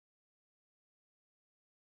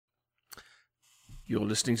You're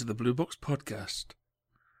listening to the Blue Box Podcast.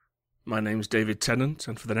 My name's David Tennant,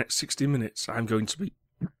 and for the next 60 minutes, I'm going to be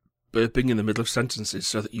burping in the middle of sentences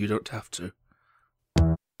so that you don't have to.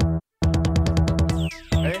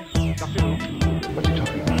 Hey, what are you talking about?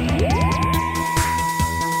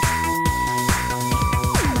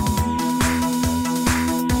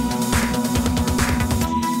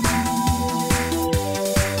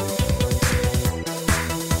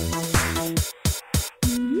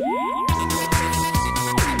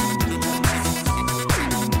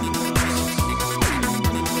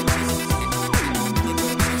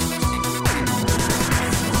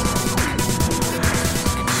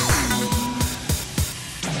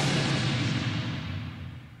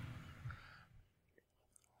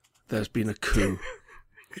 There's been a coup.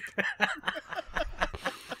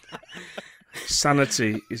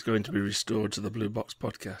 Sanity is going to be restored to the Blue Box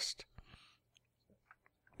Podcast.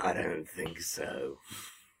 I don't think so.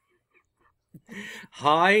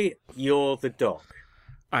 Hi, you're the Doc.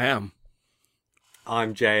 I am.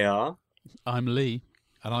 I'm JR. I'm Lee.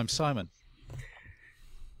 And I'm Simon.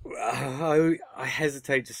 I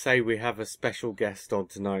hesitate to say we have a special guest on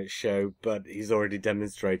tonight's show, but he's already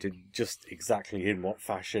demonstrated just exactly in what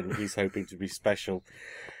fashion he's hoping to be special.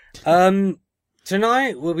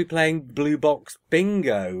 Tonight we'll be playing Blue Box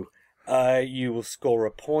Bingo. You will score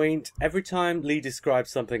a point every time Lee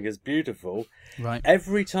describes something as beautiful. Right.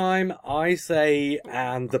 Every time I say,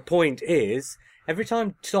 and the point is, every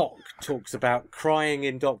time Doc talks about crying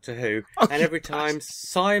in Doctor Who, and every time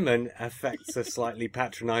Simon affects a slightly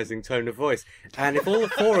patronising tone of voice. And if all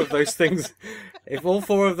four of those things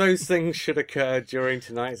should occur during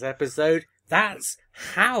tonight's episode, that's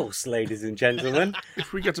house, ladies and gentlemen.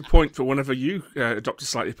 If we get a point for whenever you adopt a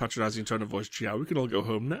slightly patronising tone of voice, Chia, we can all go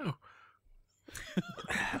home now.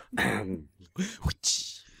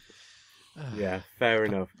 Yeah, fair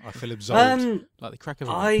enough. I feel absolved, like the crack of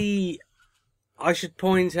a I should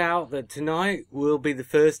point out that tonight will be the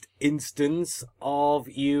first instance of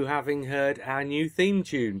you having heard our new theme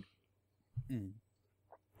tune.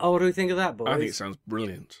 Oh, what do we think of that, boys? I think it sounds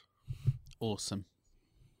brilliant. Awesome.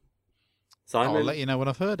 Simon? I'll let you know when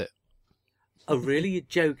I've heard it. Oh, really? You're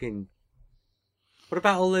joking? What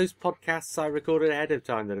about all those podcasts I recorded ahead of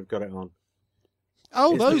time that have got it on?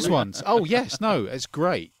 Oh, Is those there- ones. Oh, yes. No, it's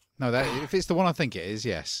great. No, if it's the one I think it is,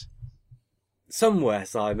 yes. Somewhere,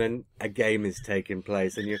 Simon, a game is taking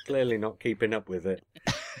place, and you're clearly not keeping up with it.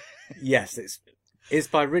 Yes, it's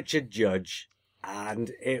by Richard Judge,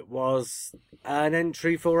 and it was an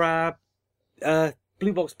entry for our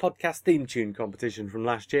Blue Box Podcast theme tune competition from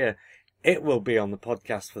last year. It will be on the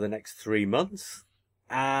podcast for the next 3 months,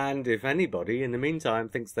 and if anybody in the meantime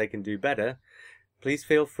thinks they can do better, please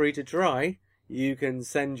feel free to try. You can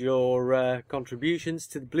send your contributions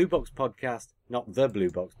to the Blue Box Podcast, not the Blue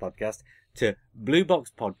Box Podcast, to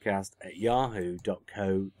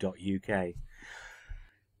blueboxpodcast@yahoo.co.uk.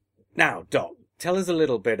 Now, Doc, tell us a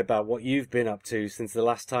little bit about what you've been up to since the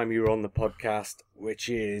last time you were on the podcast, which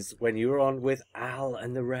is when you were on with Al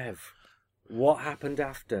and the Rev. What happened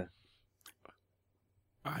after?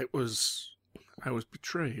 I was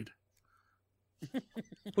betrayed.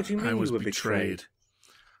 What do you mean I was you were betrayed?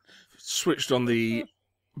 Switched on the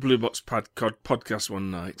Blue Box podcast one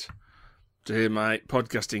night to hear my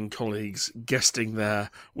podcasting colleagues guesting there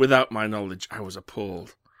without my knowledge. I was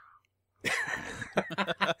appalled.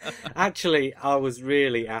 Actually, I was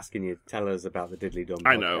really asking you to tell us about the Diddly Dum podcast.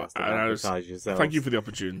 I know. And advertise yourselves. Thank you for the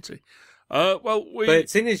opportunity. But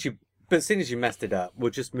seeing as you messed it up, we'll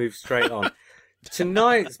just move straight on.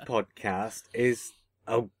 Tonight's podcast is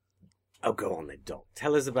go on then, Doc.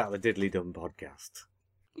 Tell us about the Diddly Dum podcast.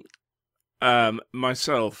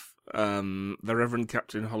 Myself, the Reverend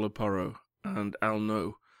Captain Holoporo, and Al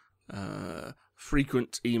No,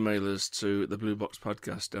 frequent emailers to the Blue Box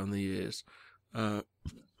Podcast down the years,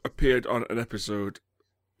 appeared on an episode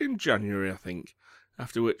in January, I think,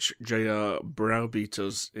 after which JR browbeat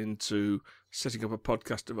us into setting up a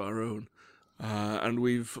podcast of our own. And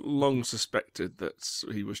we've long suspected that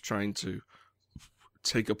he was trying to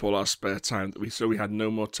take up all our spare time, so we had no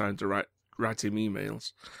more time to write him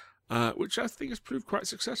emails, which I think has proved quite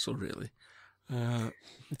successful, really.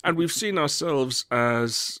 And we've seen ourselves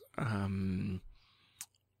as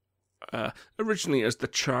originally as the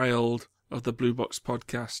child of the Blue Box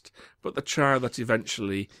Podcast, but the child that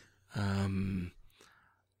eventually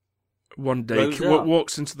one day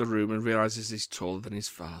walks into the room and realises he's taller than his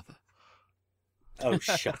father. Oh,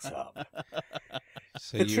 shut up.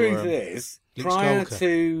 So The truth is, prior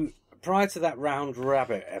to prior to that Round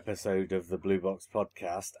Rabbit episode of the Blue Box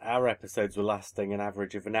podcast, our episodes were lasting an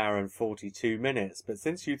average of 1 hour and 42 minutes. But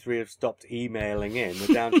since you three have stopped emailing in,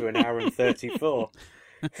 we're down to 1 hour and 34.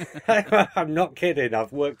 I'm not kidding.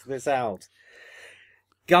 I've worked this out.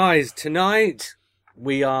 Guys, tonight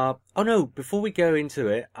we are... Oh, no, before we go into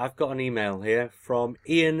it, I've got an email here from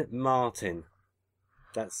Ian Martin.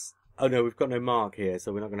 That's... Oh, no, we've got no Mark here,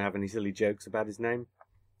 so we're not going to have any silly jokes about his name.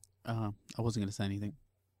 I wasn't going to say anything.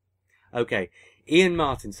 Okay, Ian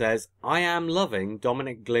Martin says, I am loving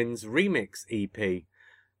Dominic Glynn's remix EP.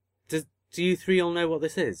 Do you three all know what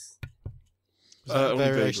this is? Was that only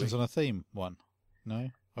variations vaguely. on a theme one? No?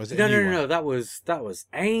 Or is it No, a new one? no. That was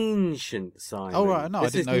ancient, Simon. Oh, right. No,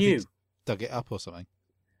 This I didn't is know new. if he dug it up or something.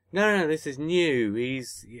 No, this is new. He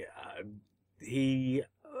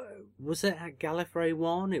was it at Gallifrey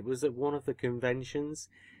 1? It was at one of the conventions.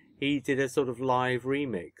 He did a sort of live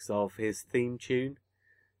remix of his theme tune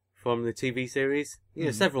from the TV series. You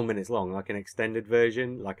know, several minutes long, like an extended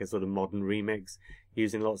version, like a sort of modern remix,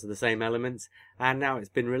 using lots of the same elements. And now it's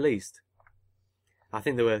been released. I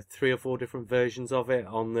think there were 3 or 4 different versions of it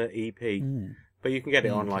on the EP. But you can get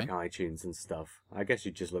it on like iTunes and stuff. I guess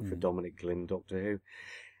you just look for Dominic Glynn Doctor Who.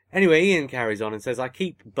 Anyway, Ian carries on and says, I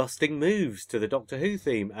keep busting moves to the Doctor Who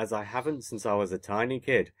theme as I haven't since I was a tiny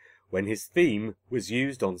kid, when his theme was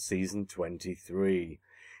used on season 23.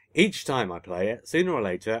 Each time I play it, sooner or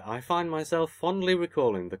later, I find myself fondly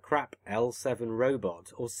recalling the crap L7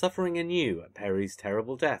 robot, or suffering anew at Peri's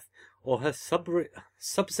terrible death, or her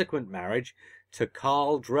subsequent marriage to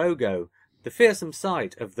Khal Drogo, the fearsome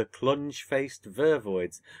sight of the clunge-faced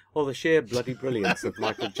Vervoids, or the sheer bloody brilliance of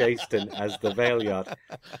Michael Jaston as the Valeyard.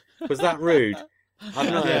 Was that rude?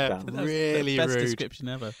 I've not heard that. That's Really the best rude. description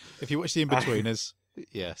ever. If you watch the In-Betweeners,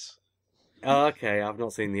 yes. Oh, okay, I've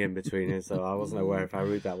not seen the In-Betweeners, so I wasn't aware of how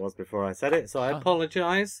rude that was before I said it, so I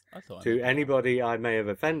apologise I thought to anybody I may have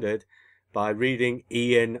offended by reading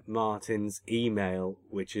Ian Martin's email,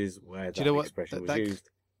 which is where Do that you know what? expression was That- used.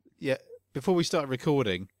 Yeah, before we started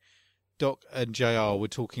recording, Doc and JR were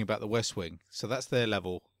talking about the West Wing, so that's their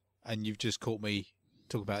level, and you've just caught me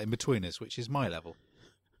talking about In-Betweeners, which is my level.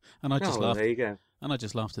 And I just Oh, well, laughed. there you go. And I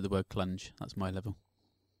just laughed at the word clunge. That's my level.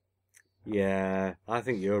 Yeah, I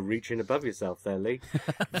think you're reaching above yourself there, Lee.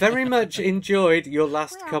 Very much enjoyed your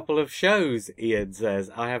last couple of shows, Ian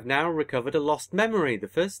says. I have now recovered a lost memory. The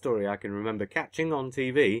first story I can remember catching on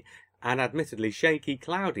TV, an admittedly shaky,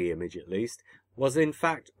 cloudy image at least, was in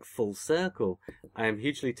fact Full Circle. I am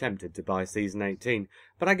hugely tempted to buy season 18,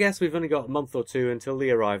 but I guess we've only got a month or two until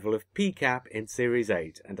the arrival of PCAP in series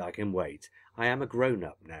 8, and I can wait. I am a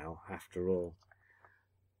grown-up now, after all.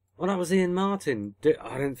 Well, that was Ian Martin.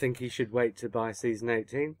 I don't think he should wait to buy season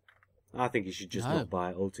 18. I think he should just No. not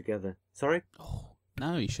buy it altogether. Sorry? Oh,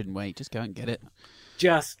 no, you shouldn't wait. Just go and get it.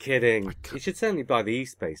 Just kidding. You should certainly buy the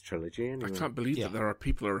E-Space trilogy I anyway. can't believe that there are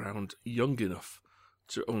people around young enough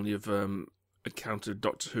to only have encountered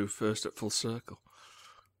Doctor Who first at Full Circle.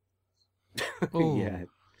 Oh. Yeah.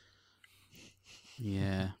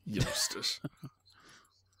 Yeah. Youngsters.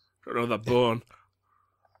 Don't know they're born.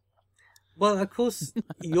 Well, of course,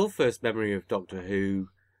 your first memory of Doctor Who,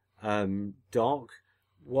 Doc,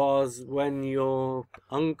 was when your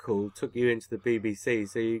uncle took you into the BBC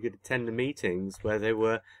so you could attend the meetings where they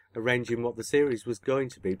were arranging what the series was going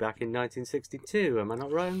to be back in 1962. Am I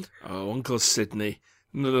not wrong? Oh, Uncle Sidney.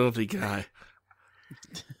 Lovely guy.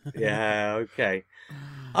 Yeah, okay.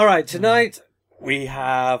 All right, tonight we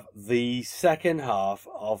have the second half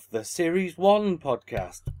of the Series 1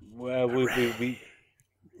 podcast where we will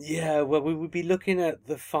be looking at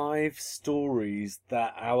the 5 stories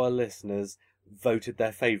that our listeners voted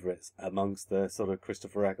their favourites amongst the sort of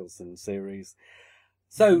Christopher Eccleston series.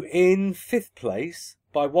 So, in 5th place,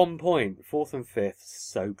 by 1 point, 4th and 5th,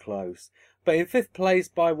 so close. But in 5th place,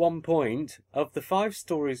 by 1 point, of the 5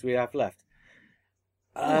 stories we have left.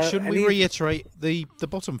 Shouldn't we reiterate the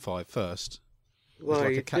bottom 5 first? Well, like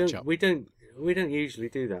a you catch-up. we don't usually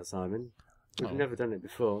do that, Simon. We've never done it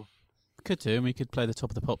before. Could do, and we could play the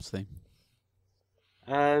Top of the Pops theme.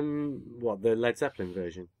 What, the Led Zeppelin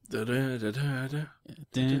version? Da-da-da-da-da.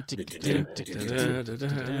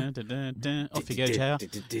 Off you go, JR.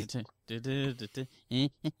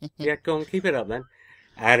 Yeah, go on, keep it up then.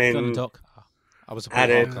 And Go on, in Doc. I was a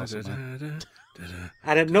Added- podcast man.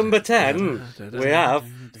 and at number 10, we have,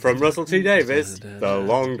 from Russell T Davis, The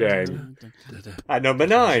Long Game. At number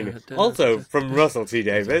 9, also from Russell T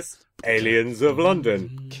Davis, Aliens of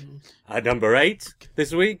London. At number 8,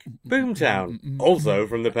 this week, Boomtown, also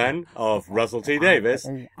from the pen of Russell T Davis.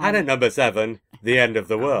 And at number 7, The End of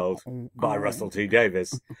the World, by Russell T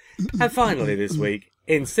Davis. And finally this week,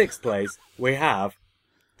 in 6th place, we have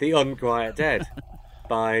The Unquiet Dead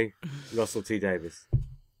by Russell T Davies.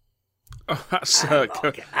 Oh, that's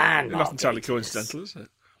And not entirely coincidental, is it?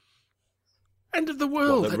 End of the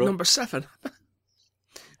World at number 7.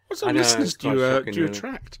 What sort of listeners do you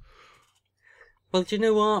attract? Well, do you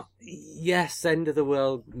know what? Yes, End of the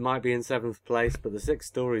World might be in 7th place, but the 6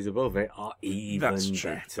 stories above it are even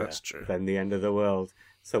better than the End of the World.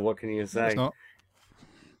 So what can you say? It's not.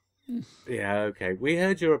 Yeah, okay. We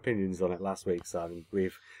heard your opinions on it last week, Simon. We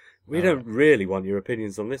don't really want your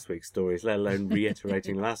opinions on this week's stories, let alone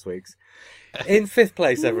reiterating last week's. In 5th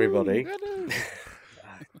place, everybody.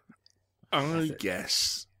 My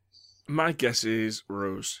guess is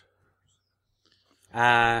Rose.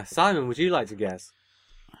 Simon, would you like to guess?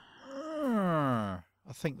 I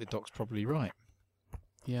think the Doc's probably right.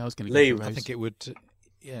 Yeah, I was going to Lee, go for Rose. I think it would.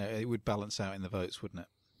 Yeah, it would balance out in the votes, wouldn't it?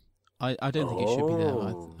 I don't think it should be there.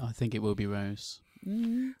 I think it will be Rose.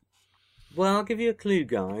 Well, I'll give you a clue,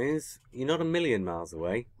 guys. You're not a million miles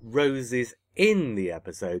away. Rose is in the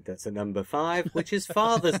episode that's at number 5, which is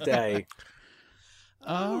Father's Day.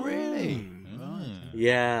 Oh, really? Right.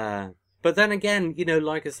 Yeah. But then again, you know,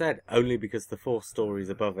 like I said, only because the 4 stories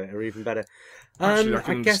above it are even better. Actually, I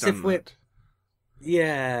can guess if understand we're... that.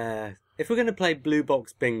 Yeah. If we're going to play Blue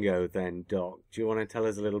Box Bingo, then, Doc, do you want to tell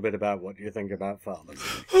us a little bit about what you think about Father's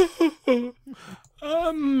Day?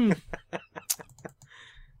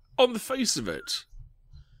 On the face of it,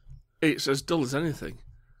 it's as dull as anything.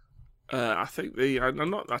 I think I'm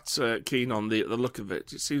not that keen on the look of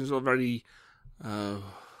it. It seems all very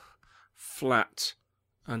flat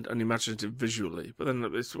and unimaginative visually. But then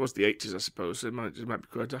this was the 80s, I suppose, so it might be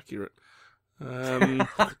quite accurate.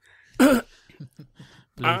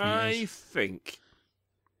 I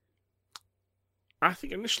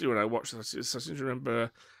think initially when I watched this, I seem to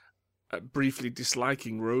remember briefly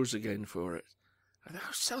disliking Rose again for it. I thought,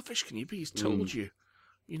 how selfish can you be? He's told you.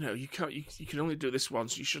 You know, you can't. You can only do this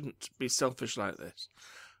once. You shouldn't be selfish like this.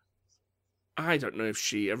 I don't know if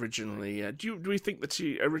she originally. Do we think that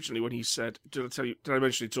she originally, when he said, did I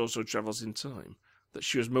mention it also travels in time, that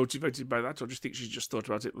she was motivated by that, or do you think she just thought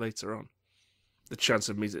about it later on? The chance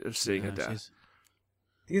of seeing her death.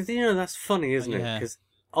 You know, that's funny, isn't it? Yeah. Because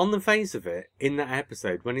on the face of it, in that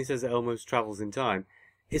episode, when he says it almost travels in time,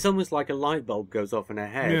 it's almost like a light bulb goes off in her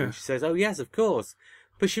head, and she says, "Oh yes, of course."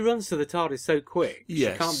 But she runs to the TARDIS so quick, she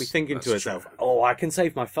can't be thinking to herself, true. "Oh, I can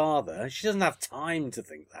save my father." She doesn't have time to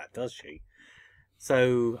think that, does she?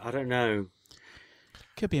 So I don't know.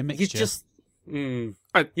 Could be a mixture. You've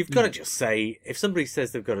got to just say, if somebody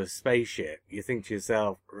says they've got a spaceship, you think to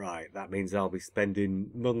yourself, right, that means I'll be spending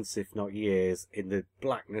months, if not years, in the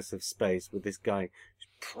blackness of space with this guy who's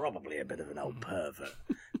probably a bit of an old pervert.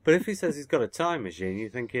 But if he says he's got a time machine, you're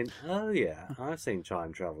thinking, oh yeah, I've seen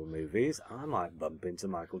time travel movies. I might bump into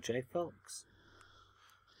Michael J. Fox.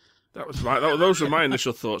 Those were my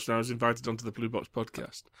initial thoughts when I was invited onto the Blue Box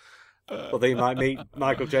podcast. Well, then you might meet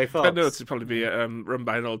Michael J. Fox. I know it'll probably be run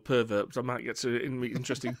by an old pervert, but I might get to meet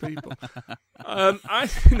interesting people. I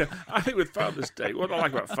think with Father's Day, what I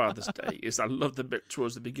like about Father's Day is I love the bit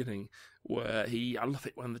towards the beginning where I love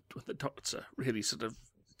it when the Doctor really sort of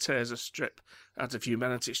tears a strip out of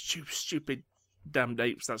humanity. Stupid damned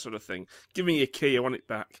apes, that sort of thing. Give me your key, I want it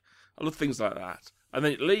back. I love things like that. And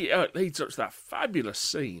then it leads up to that fabulous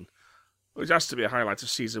scene, which has to be a highlight of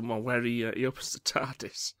season 1, where he opens the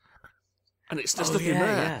TARDIS. And it's just nothing there.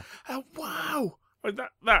 Yeah. Oh, wow! I mean,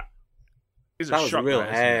 that is a shock. That was real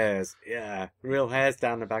hairs. Yeah, real hairs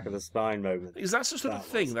down the back of the spine moment. Is that the sort of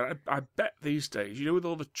thing that I bet these days, you know, with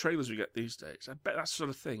all the trailers we get these days, I bet that's the sort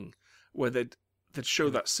of thing where they'd show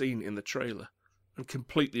that scene in the trailer and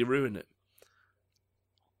completely ruin it.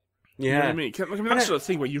 Yeah. You know what I mean? That's the sort of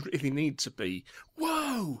thing where you really need to be,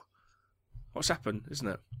 whoa! What's happened, isn't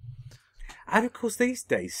it? And of course, these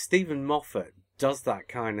days, Stephen Moffat does that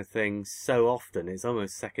kind of thing so often, it's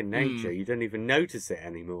almost second nature. You don't even notice it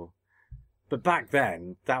anymore. But back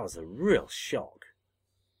then, that was a real shock.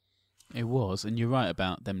 It was, and you're right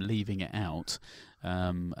about them leaving it out.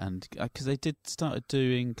 And because they started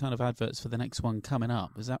doing kind of adverts for the next one coming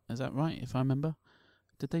up. Is that right? If I remember,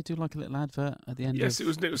 did they do like a little advert at the end? Yes, it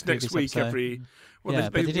was next week. Episode?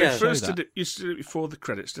 They first did it. Used to do it before the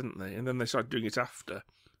credits, didn't they? And then they started doing it after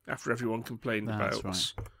everyone complained about.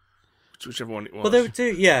 Right. Whichever one it was. Well, they would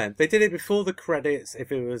they did it before the credits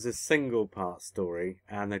if it was a single part story,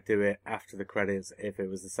 and they'd do it after the credits if it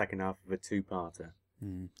was the second half of a 2-parter.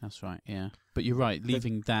 That's right, yeah. But you're right,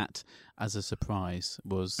 leaving that as a surprise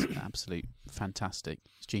was absolute fantastic.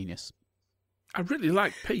 It's genius. I really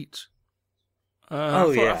liked Pete.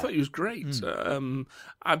 I thought he was great.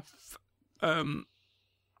 I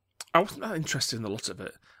wasn't that interested in a lot of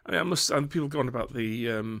it. I mean, and people going about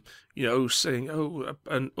the, saying,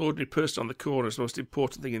 an ordinary person on the corner is the most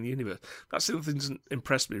important thing in the universe. That sort of thing doesn't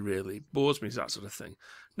impress me, really. Bores me, that sort of thing.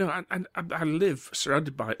 No, I live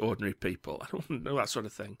surrounded by ordinary people. I don't want to know that sort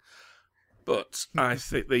of thing. But I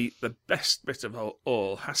think the best bit of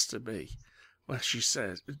all has to be where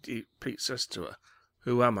Pete says to her,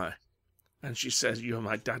 "Who am I?" And she says, "You're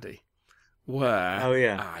my daddy." Where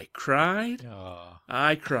I cried. Oh.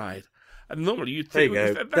 I cried. And normally you'd think, there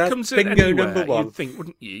you if go. that That's comes in bingo anywhere, number one. you'd think,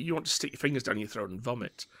 wouldn't you? You want to stick your fingers down your throat and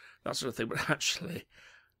vomit, that sort of thing. But actually,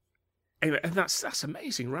 anyway, and that's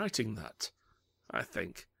amazing writing. That I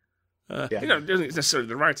think, it doesn't necessarily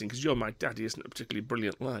the writing, because "You're my daddy" isn't a particularly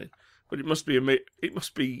brilliant line, but it must be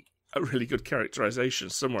a really good characterization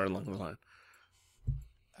somewhere along the line.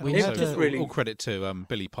 And It's also, just really- all credit to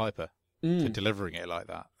Billy Piper for delivering it like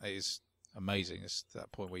that. It is amazing. It's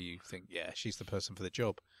that point where you think, yeah, she's the person for the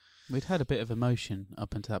job. We'd had a bit of emotion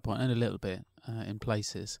up until that point, and a little bit in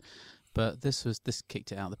places, but this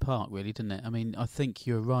kicked it out of the park, really, didn't it? I mean, I think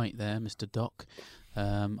you're right there, Mr. Doc.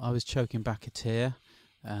 I was choking back a tear.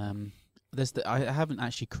 I haven't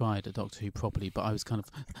actually cried at Doctor Who properly, but I was kind of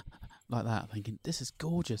like that, thinking, this is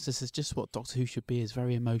gorgeous. This is just what Doctor Who should be, is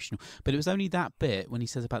very emotional. But it was only that bit when he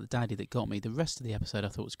says about the daddy that got me. The rest of the episode I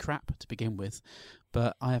thought was crap to begin with,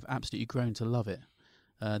 but I have absolutely grown to love it.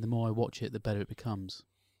 The more I watch it, the better it becomes.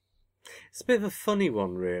 It's a bit of a funny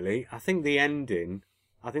one, really. I think the ending,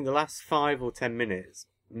 the last 5 or 10 minutes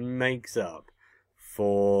makes up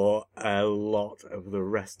for a lot of the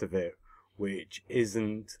rest of it, which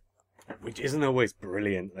isn't always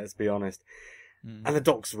brilliant, let's be honest. And the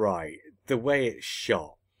Doc's right. The way it's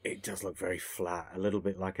shot, it does look very flat, a little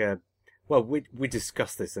bit like a... Well, we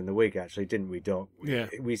discussed this in the week, actually, didn't we, Doc? Yeah.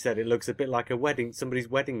 We said it looks a bit like somebody's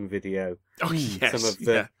wedding video. Oh,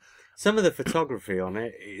 yes. Some of the photography on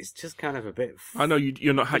it is just kind of a bit... I know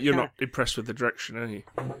you're not impressed with the direction, are you?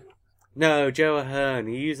 No, Joe Ahern,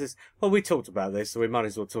 he uses... Well, we talked about this, so we might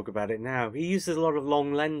as well talk about it now. He uses a lot of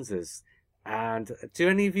long lenses. And do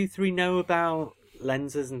any of you three know about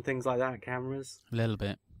lenses and things like that, cameras? A little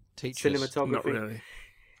bit. Teachers. Cinematography? Not really.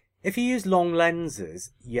 If you use long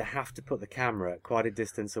lenses, you have to put the camera quite a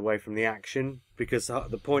distance away from the action, because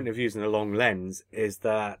the point of using a long lens is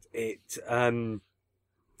that it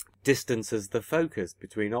distances the focus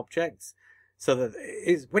between objects. So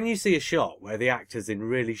that when you see a shot where the actor's in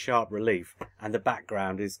really sharp relief and the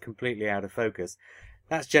background is completely out of focus,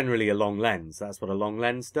 that's generally a long lens. That's what a long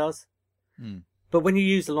lens does. But when you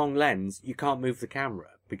use a long lens, you can't move the camera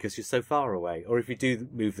because you're so far away. Or if you do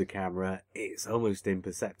move the camera, it's almost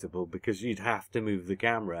imperceptible because you'd have to move the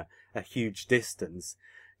camera a huge distance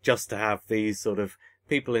just to have these sort of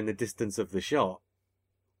people in the distance of the shot,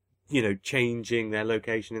 changing their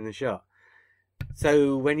location in the shot.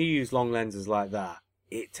 So when you use long lenses like that,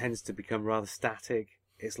 it tends to become rather static.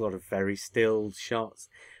 It's a lot of very still shots.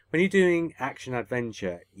 When you're doing action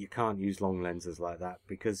adventure, you can't use long lenses like that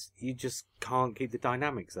because you just can't keep the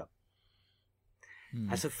dynamics up.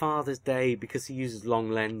 As a Father's Day, because he uses long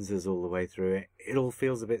lenses all the way through it, it all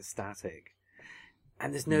feels a bit static.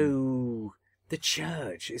 And there's no... The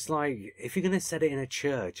church, it's like, if you're going to set it in a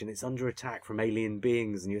church and it's under attack from alien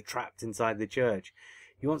beings and you're trapped inside the church,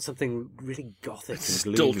 you want something really gothic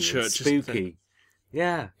and gloomy and spooky.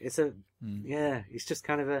 Yeah, it's just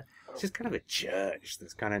kind of a church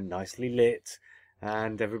that's kind of nicely lit,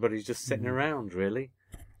 and everybody's just sitting around, really.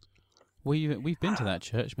 We've been to that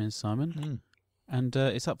church, me and Simon, and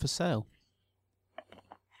it's up for sale.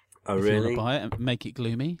 Oh, if really? you want to buy it and make it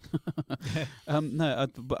gloomy. No,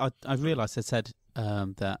 I realised I said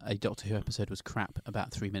that a Doctor Who episode was crap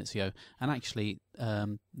about 3 minutes ago, and actually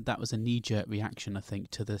that was a knee-jerk reaction, I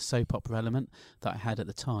think, to the soap opera element that I had at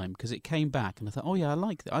the time, because it came back and I thought, oh yeah, I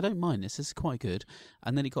like it. I don't mind this. This is quite good.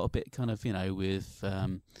 And then it got a bit kind of, with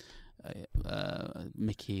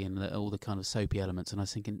Mickey and all the kind of soapy elements, and I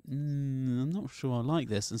was thinking, I'm not sure I like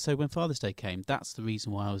this. And so when Father's Day came, that's the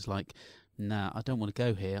reason why I was like, nah, I don't want to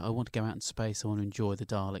go here. I want to go out in space. I want to enjoy the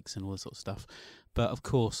Daleks and all this sort of stuff. But of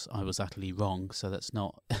course, I was utterly wrong. So that's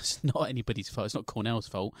not anybody's fault. It's not Cornell's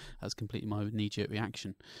fault. That's completely my knee-jerk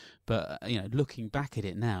reaction. But looking back at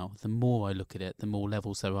it now, the more I look at it, the more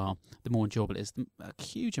levels there are, the more enjoyable it is. A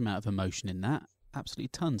huge amount of emotion in that, absolutely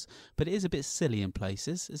tons. But it is a bit silly in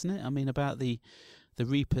places, isn't it? I mean, about the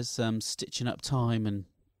Reapers stitching up time and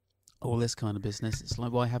all this kind of business. It's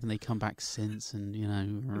like, why haven't they come back since? And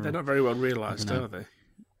they're not very well realised, are they?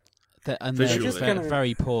 They're just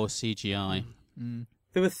very poor CGI.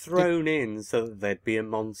 They were thrown in so that there'd be a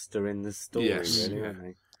monster in the story, really, weren't they?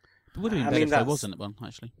 It would have been better if there wasn't one,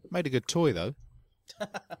 actually. Made a good toy, though.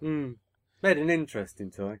 Made an interesting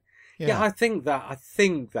toy. Yeah, I think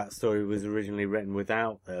that story was originally written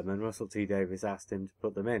without them, and Russell T Davies asked him to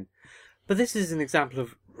put them in. But this is an example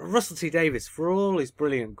of Russell T Davies, for all his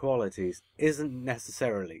brilliant qualities, doesn't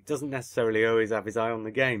necessarily always have his eye on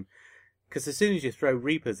the game. Because as soon as you throw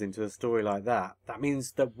Reapers into a story like that, that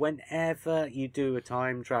means that whenever you do a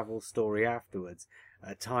time travel story afterwards,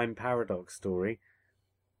 a time paradox story,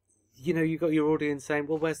 you've got your audience saying,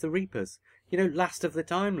 well, where's the Reapers? Last of the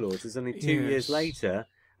Time Lords is only 2 years later,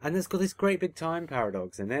 and it's got this great big time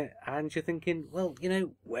paradox in it, and you're thinking, well,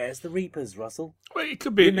 where's the Reapers, Russell? Well, it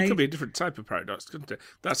could be a different type of paradox, couldn't it?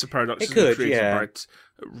 That's a paradox created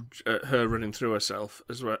by her running through herself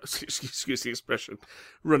as well. Excuse the expression,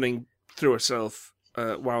 running through herself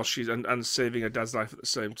while she's and saving her dad's life at the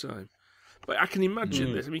same time. But I can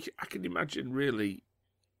imagine this. I mean, I can imagine really,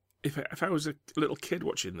 if I was a little kid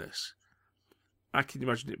watching this, I can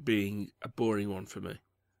imagine it being a boring one for me.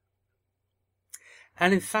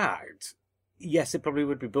 And in fact, yes, it probably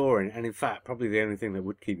would be boring. And in fact, probably the only thing that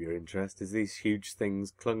would keep your interest is these huge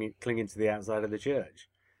things clinging to the outside of the church.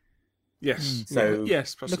 Yes. So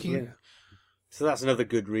yes, possibly. So that's another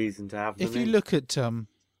good reason to have them. If you look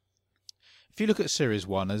at Series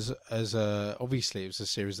 1 as obviously it was a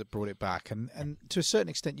series that brought it back, and to a certain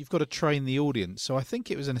extent you've got to train the audience. So I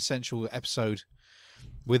think it was an essential episode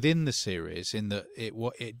within the series in that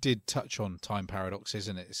it did touch on time paradoxes,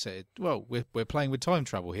 and it said, well, we're playing with time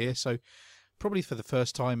travel here. So probably for the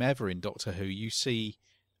first time ever in Doctor Who, you see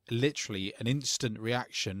literally an instant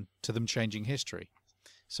reaction to them changing history.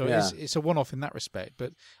 So it's a one-off in that respect.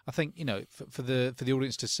 But I think, for the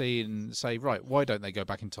audience to see and say, right, why don't they go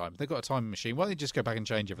back in time? They've got a time machine. Why don't they just go back and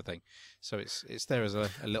change everything? So it's there as a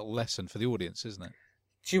little lesson for the audience, isn't it?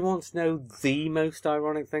 Do you want to know the most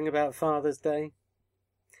ironic thing about Father's Day?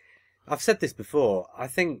 I've said this before. I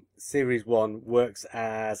think Series 1 works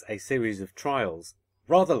as a series of trials,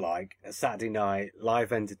 rather like a Saturday night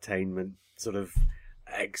live entertainment sort of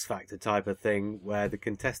X Factor type of thing, where the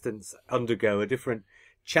contestants undergo a different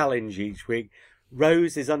challenge each week.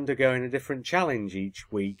 Rose is undergoing a different challenge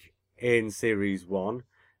each week in Series 1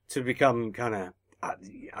 to become kind of,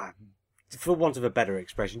 for want of a better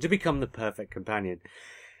expression, to become the perfect companion.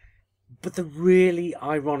 But the really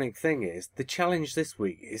ironic thing is, the challenge this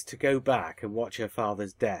week is to go back and watch her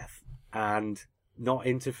father's death and not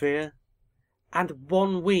interfere. And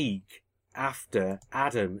 1 week after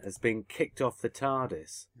Adam has been kicked off the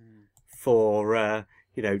TARDIS for,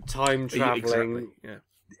 time travelling. Exactly. Yeah.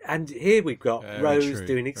 And here we've got Rose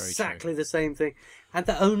doing very exactly the same thing. And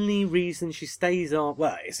the only reason she stays on,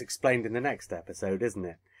 well, it's explained in the next episode, isn't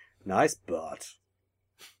it? Nice butt.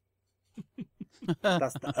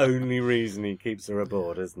 That's the only reason he keeps her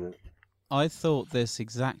aboard, isn't it? I thought this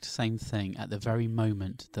exact same thing at the very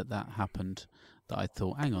moment that happened. That I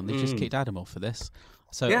thought, hang on, they just kicked Adam off for this.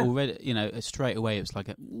 So already, straight away it was like,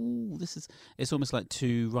 it's almost like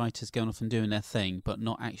two writers going off and doing their thing, but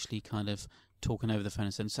not actually kind of talking over the phone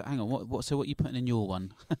and saying, so hang on, what are you putting in your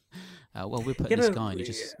one? Well, we're putting this guy, and he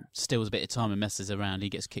just steals a bit of time and messes around. He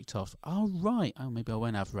gets kicked off. Oh, right. Oh, maybe I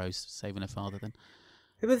won't have Rose saving her father then.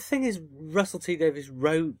 Yeah, but the thing is, Russell T Davies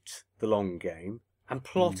wrote The Long Game and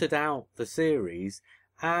plotted out the series,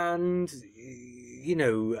 and,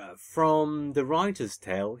 from the writer's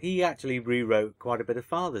tale, he actually rewrote quite a bit of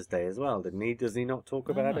Father's Day as well, didn't he? Does he not talk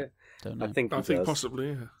about it? Don't know. I think possibly,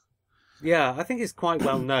 yeah. Yeah, I think it's quite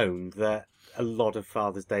well known that a lot of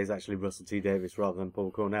Father's Day is actually Russell T Davies rather than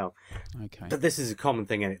Paul Cornell. Okay. But this is a common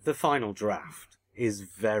thing in it. The final draft is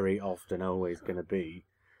very often always going to be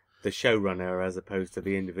the showrunner as opposed to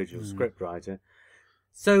the individual scriptwriter.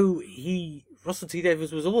 So Russell T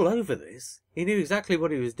Davies was all over this. He knew exactly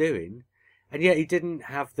what he was doing, and yet he didn't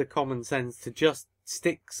have the common sense to just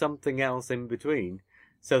stick something else in between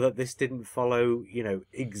so that this didn't follow,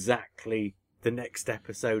 exactly the next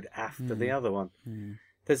episode after the other one.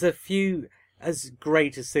 There's a few, as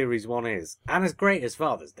great as Series 1 is, and as great as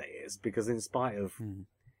Father's Day is, because in spite of,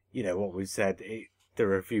 what we've said, there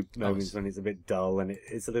are a few moments when it's a bit dull and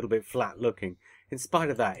it's a little bit flat looking. In spite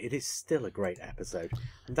of that, it is still a great episode.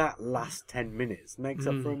 And that last 10 minutes makes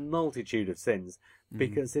up for a multitude of sins,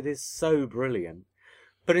 because it is so brilliant.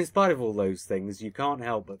 But in spite of all those things, you can't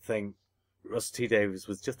help but think Russell T Davies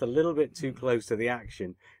was just a little bit too close to the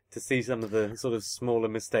action to see some of the sort of smaller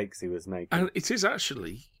mistakes he was making. And it is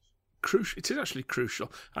actually crucial. It is actually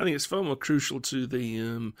crucial. I think it's far more crucial to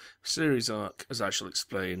the series arc, as I shall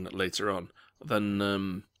explain later on, than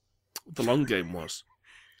the Long Game was.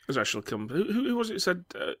 As I shall come. Who was it who said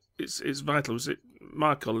it's vital? Was it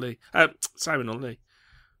Mark or Lee? Simon or Lee?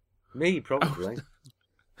 Me, probably.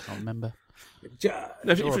 Can't remember.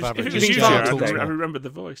 If it was you, I remember the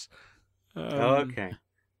voice. Okay.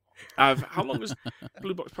 How long has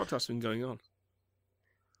Blue Box Podcast been going on?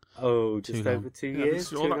 Oh, just Too long. over 2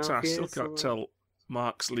 years. All that 2.5 time, I still years, can't tell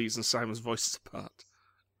Mark's, Lee's, and Simon's voices apart.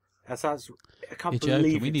 I can't You're believe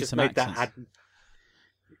joking. We you need just some made that. accents.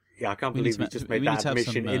 Yeah, I can't We need believe you to- just we made need that to have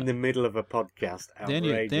admission some, in the middle of a podcast. The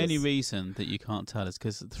Outrageous. only reason that you can't tell is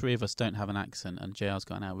because the three of us don't have an accent, and JR's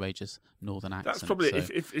got an outrageous northern accent. That's probably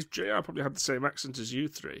so, if JR probably had the same accent as you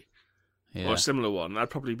three, yeah. or a similar one,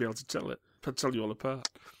 I'd probably be able to tell you all apart.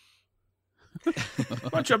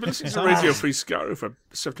 Mind you, I've been listening to Radio Free Scarrow for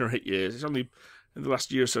 7 or 8 years. It's only in the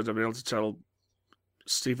last year or so that I've been able to tell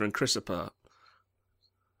Stephen and Chris apart.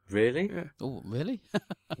 Really? Yeah. Oh, really?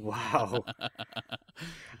 Wow.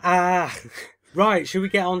 Right, should we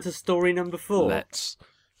get on to story number 4? Let's.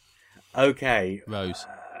 Okay. Rose.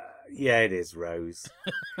 Yeah, it is Rose.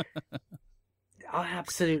 I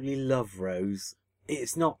absolutely love Rose.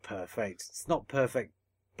 It's not perfect. It's not perfect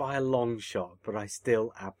by a long shot, but I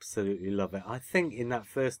still absolutely love it. I think in that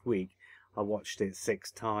first week, I watched it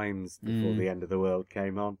 6 times before the end of the world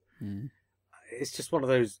came on. It's just one of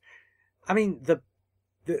those. I mean,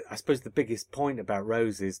 I suppose the biggest point about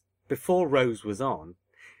Rose is before Rose was on,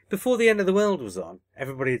 before the end of the world was on,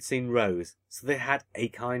 everybody had seen Rose, so they had a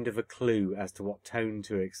kind of a clue as to what tone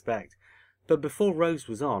to expect. But before Rose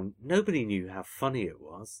was on, nobody knew how funny it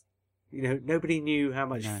was. You know, nobody knew how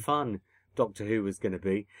much fun Doctor Who was going to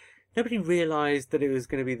be. Nobody realised that it was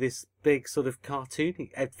going to be this big sort of cartoony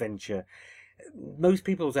adventure. Most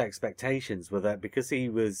people's expectations were that because he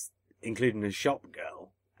was including a shop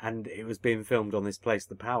girl and it was being filmed on this place,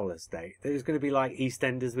 the Powell Estate, that it was going to be like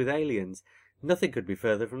EastEnders with aliens. Nothing could be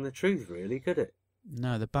further from the truth, really, could it?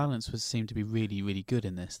 No, the balance seemed to be really, really good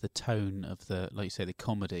in this. The tone of the, like you say, the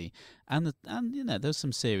comedy, and you know, there's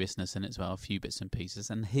some seriousness in it as well, a few bits and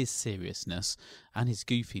pieces, and his seriousness and his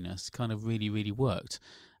goofiness kind of really, really worked.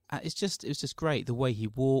 It was just great. The way he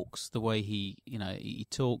walks, the way he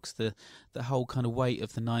talks, the whole kind of weight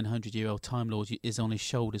of the 900-year-old Time Lord is on his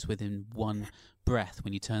shoulders within one breath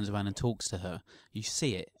when he turns around and talks to her. You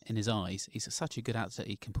see it in his eyes. He's such a good actor,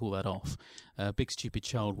 he can pull that off. Big stupid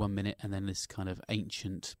child 1 minute, and then this kind of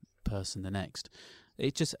ancient person the next.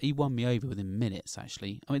 He won me over within minutes,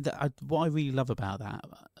 actually. I mean, what I really love about that,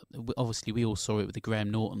 obviously we all saw it with the Graham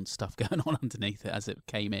Norton stuff going on underneath it as it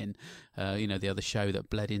came in, the other show that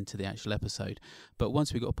bled into the actual episode. But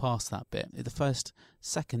once we got past that bit, the first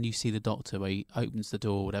second you see the Doctor where he opens the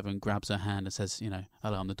door or whatever and grabs her hand and says,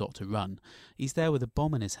 hello, I'm the Doctor, run. He's there with a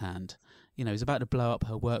bomb in his hand. He's about to blow up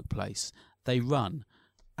her workplace. They run.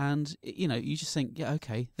 And, you just think, yeah,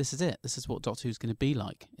 okay, this is it. This is what Doctor Who's going to be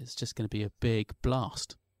like. It's just going to be a big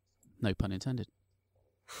blast. No pun intended.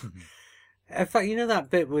 In fact, that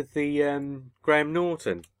bit with the Graham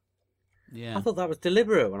Norton? Yeah. I thought that was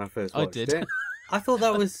deliberate when I first watched it. I thought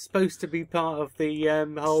that was supposed to be part of the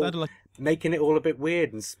whole making it all a bit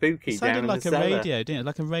weird and spooky down in the cellar. It sounded like a radio, didn't it?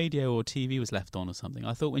 Like a radio or TV was left on or something.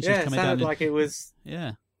 I thought when she was coming down... Yeah, it sounded like it was...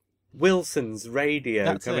 Yeah. Wilson's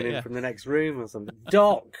radio coming in from the next room or something.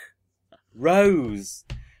 Doc, Rose,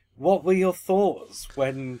 what were your thoughts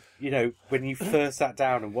when you first sat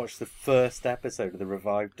down and watched the first episode of the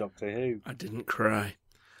revived Doctor Who? I didn't cry.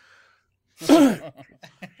 I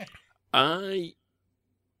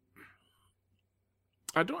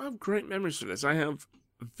don't have great memories of this. I have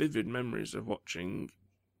vivid memories of watching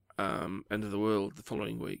End of the World the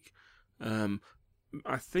following week. I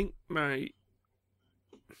think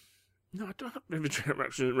No, I don't have vivid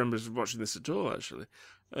memories of watching this at all, actually.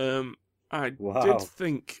 I did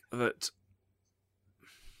think that...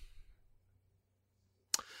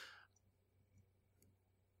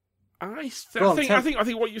 I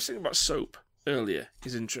think what you were saying about soap earlier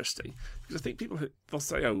is interesting, because I think they'll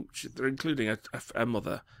say, they're including a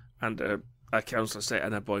mother and a counsellor, say,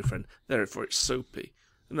 and a boyfriend, therefore it's soapy.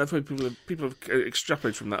 And therefore, people have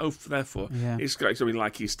extrapolated from that. Therefore, it's got to be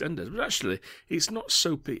like EastEnders. But actually, it's not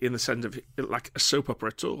soapy in the sense of like a soap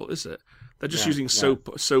opera at all, is it? They're just using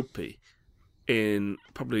soapy in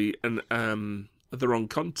probably the wrong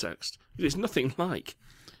context. It's nothing like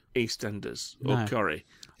EastEnders or Corrie.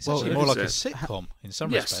 It's actually more like a sitcom in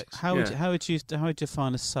some respects. How would you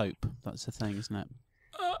define a soap? That's the thing, isn't it?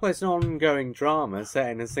 Well, it's an ongoing drama set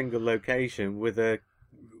in a single location with a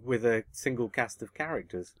single cast of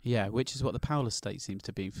characters. Yeah, which is what the Powell Estate seems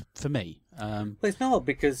to be for me. Well, it's not,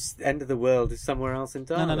 because End of the World is somewhere else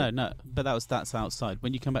entirely. No. But that's outside.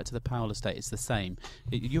 When you come back to the Powell Estate, it's the same.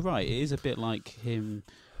 You're right. It is a bit like him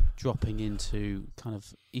dropping into kind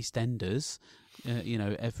of EastEnders,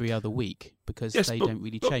 every other week because Yes, they but- don't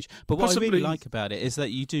really but change. But what I really possibly- like about it is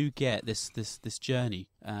that you do get this journey,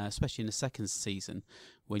 especially in the second season,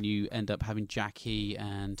 when you end up having Jackie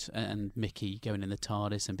and Mickey going in the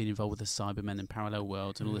TARDIS and being involved with the Cybermen and parallel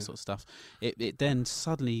worlds and all this sort of stuff. It then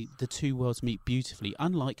suddenly the two worlds meet beautifully,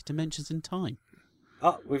 unlike Dimensions in Time.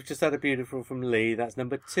 Oh, we've just had a beautiful from Lee. That's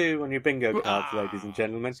number 2 on your bingo cards, ladies and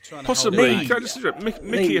gentlemen. Possibly. Lee. Can I just interrupt?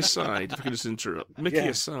 Mickey Lee. aside, if I can just interrupt. Mickey Yeah.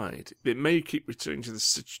 aside, it may keep returning to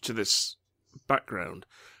this background,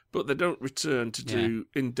 but they don't return to do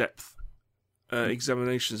in-depth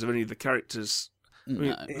examinations of any of the characters. I mean,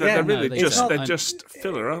 No. they're really they just don't. they're just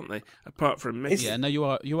filler, aren't they? Apart from Mickey. Yeah, no, you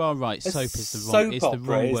are right. A Soap is the soap opera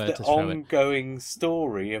wrong is word the to throw it. ongoing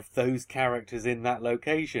story of those characters in that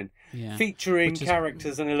location. Yeah. Featuring Which is-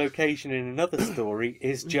 characters in a location in another story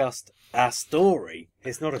is just a story.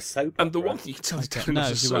 It's not a soap opera. And the one thing you can tell is Okay, definitely no, not a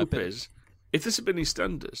you're right, soap but- is, if this had been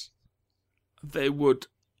EastEnders, there would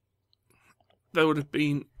have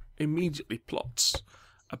been immediately plots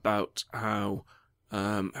about how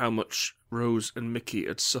much Rose and Mickey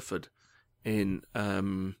had suffered in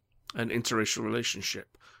an interracial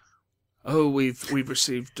relationship. Oh, we've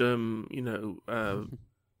received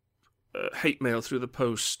hate mail through the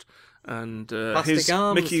post, and Plastic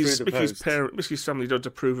arms Mickey's through the post. Mickey's family don't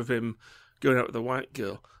approve of him going out with a white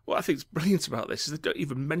girl. What I think is brilliant about this is they don't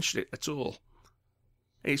even mention it at all.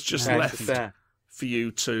 It's just Yeah, left it's there. for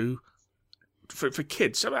you to for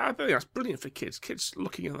kids. I mean, I think that's brilliant for kids. Kids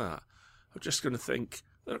looking at that are just going to think,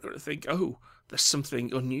 they're not going to think, oh, there's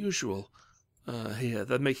something unusual here.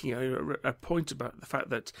 They're making a point about the fact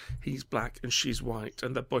that he's black and she's white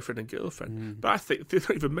and they're boyfriend and girlfriend. But I think they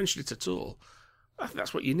don't even mention it at all. I think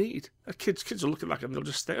that's what you need. Kids will look at that and they'll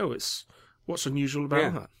just say, oh, it's what's unusual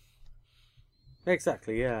about that.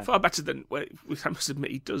 Exactly, yeah. Far better than, I must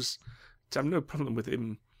admit, he does. I have no problem with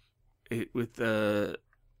him, with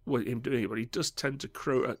him doing it, but he does tend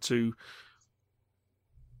to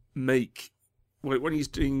make, when he's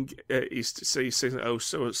doing, he's saying, oh,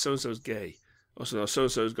 so and so's gay, or so and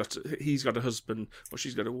so's he's got a husband, or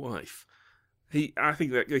she's got a wife. I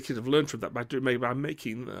think that they could have learned from that by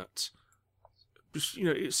making that. Just,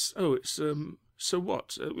 so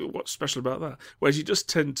what? What's special about that? Whereas you just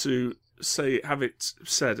tend to have it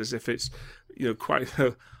said as if it's, quite.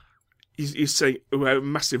 He's saying a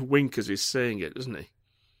massive wink as he's saying it, doesn't he?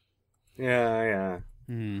 Yeah.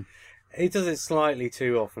 He does it slightly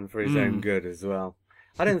too often for his own good as well.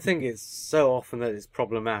 I don't think it's so often that it's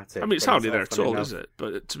problematic. I mean, it's but hardly there at often all, enough. is it?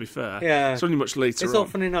 But to be fair, Yeah. it's only much later It's on.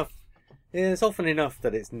 often enough. Yeah, it's often enough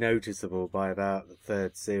that it's noticeable by about the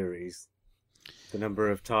third series. The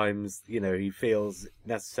number of times he feels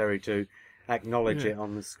necessary to acknowledge it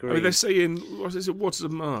on the screen. I mean, they're saying, what is it, Waters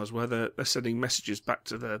of Mars, where they're sending messages back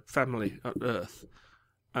to their family on Earth,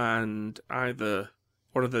 and either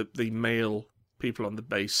one of the male people on the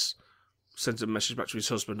base sends a message back to his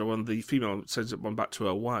husband, or one of the female sends one back to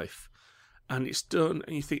her wife, and it's done,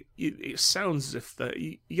 and you think, it sounds as if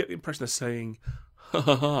you get the impression they're saying, ha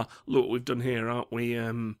ha ha, look what we've done here, aren't we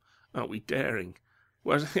daring?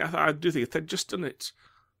 Whereas I do think if they'd just done it,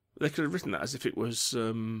 they could have written that as if it was,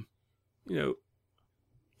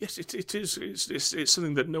 yes, it is. It's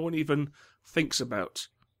something that no one even thinks about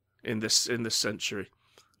in this century.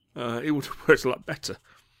 It would have worked a lot better.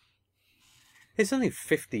 It's only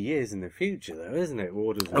 50 years in the future, though, isn't it?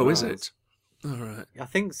 Waters of Oh, Mars? is it? All right. I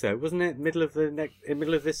think so. Wasn't it middle of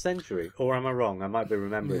this century? Or am I wrong? I might be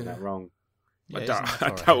remembering that wrong. Yeah, I isn't doubt, that I far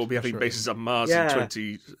doubt ahead? we'll be having Sure. bases on Mars Yeah. in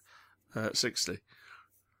 2060.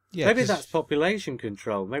 Yeah, Maybe 'cause- that's population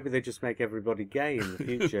control. Maybe they just make everybody gay in the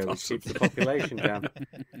future, which keeps the population down.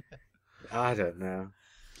 I don't know.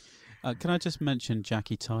 Can I just mention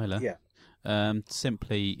Jackie Tyler? Yeah.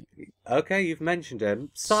 Simply, Okay, you've mentioned her.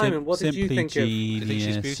 Simon, what did you simply think of... genius.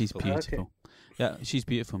 I think she's She's beautiful. beautiful. Yeah, she's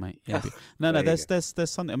beautiful, mate. Yeah, There no, you there's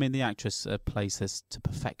something. I mean, the actress plays this to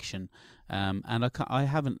perfection, and I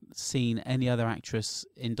haven't seen any other actress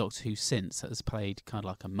in Doctor Who since that has played kind of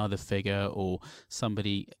like a mother figure or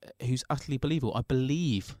somebody who's utterly believable. I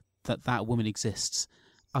believe that woman exists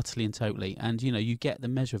utterly and totally, and you get the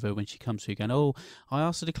measure of her when she comes through going, oh, I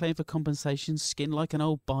asked her to claim for compensation, skin like an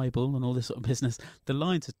old Bible and all this sort of business. The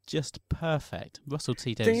lines are just perfect. Russell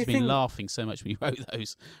T Davies has been laughing so much when he wrote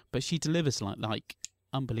those, but she delivers like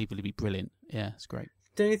unbelievably brilliant. Yeah, it's great.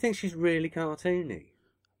 Don't you think she's really cartoony?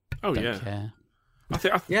 Oh, Don't yeah. care. I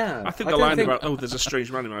think Yeah. the don't line think- about, oh, there's a strange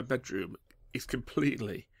man in my bedroom is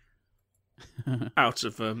completely out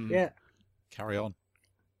of Yeah. Carry on.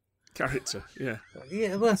 character. Yeah.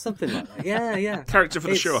 Yeah, well, something like that. Yeah. Character for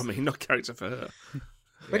the show, I It's- mean, not character for her.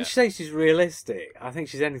 When you say she's realistic, I think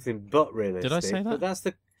she's anything but realistic. Did I say that? But that's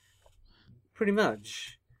the... pretty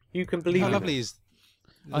much. You can believe How it. lovely is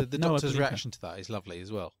the No, I Doctor's believe reaction to that is lovely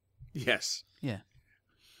as well. Yes. Yeah.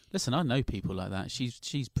 Listen, I know people like that.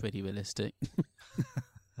 She's pretty realistic.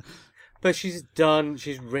 But she's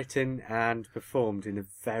written and performed in a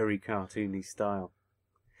very cartoony style.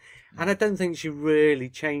 And I don't think she really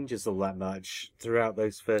changes all that much throughout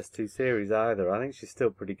those first 2 series either. I think she's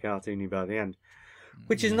still pretty cartoony by the end.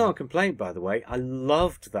 Which is not a complaint, by the way. I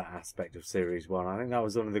loved that aspect of Series 1. I think that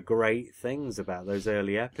was one of the great things about those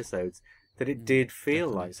early episodes, that it did feel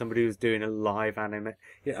like somebody was doing a live action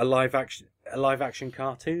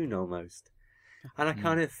cartoon almost. And I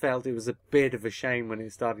kind of felt it was a bit of a shame when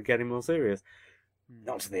it started getting more serious.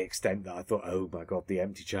 Not to the extent that I thought, oh my god, The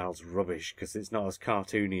Empty Child's rubbish, because it's not as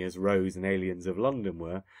cartoony as Rose and Aliens of London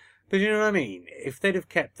were. But you know what I mean? If they'd have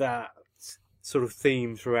kept that sort of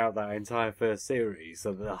theme throughout that entire first series,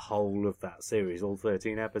 so that the whole of that series, all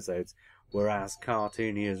 13 episodes, were as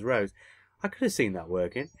cartoony as Rose, I could have seen that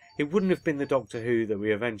working. It wouldn't have been the Doctor Who that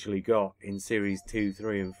we eventually got in series 2,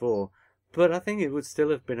 3 and 4, but I think it would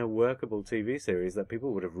still have been a workable TV series that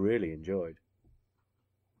people would have really enjoyed.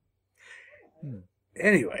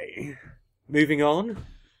 Anyway, moving on.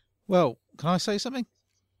 Well, can I say something?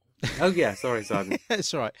 Oh yeah, sorry, Simon.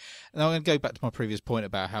 It's all right. Now I'm going to go back to my previous point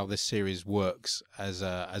about how this series works as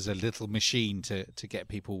a little machine to get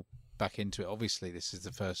people back into it. Obviously, this is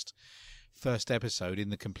the first episode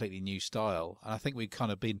in the completely new style, and I think we've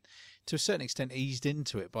kind of been, to a certain extent, eased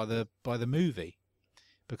into it by the movie,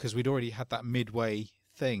 because we'd already had that midway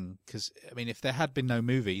thing. Because I mean, if there had been no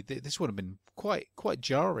movie, this would have been quite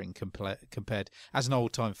jarring compared, as an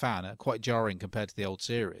old time fan, quite jarring compared to the old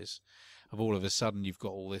series. Of all of a sudden, you've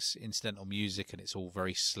got all this incidental music, and it's all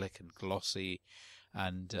very slick and glossy,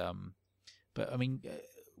 and but I mean,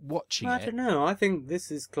 watching I don't know. I think this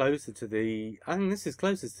is closer to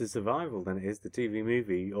closest to Survival than it is to TV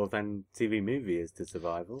movie, or than TV movie is to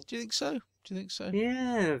Survival. Do you think so?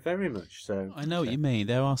 Yeah, very much so. I know what you mean.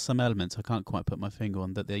 There are some elements I can't quite put my finger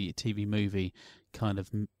on that the TV movie kind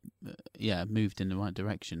of moved in the right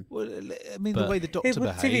direction. Well, I mean, But the way the Doctor The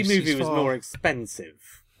behaves. TV movie is was far... more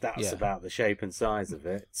expensive. That's about the shape and size of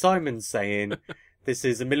it. Simon's saying this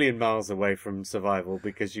is a million miles away from Survival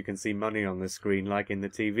because you can see money on the screen like in the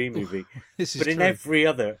TV movie. This is But in true.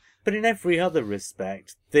 every other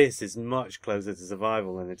respect, this is much closer to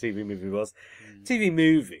Survival than the TV movie was. TV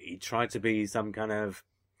movie tried to be some kind of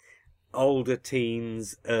older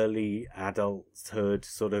teens, early adulthood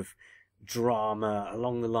sort of drama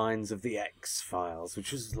along the lines of the X-Files,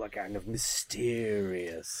 which was like kind of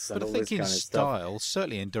mysterious and But I all think this in kind of style,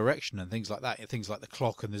 certainly in direction and things like that, things like the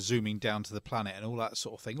clock and the zooming down to the planet and all that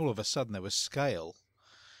sort of thing, all of a sudden there was scale.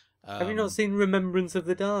 Have you not seen Remembrance of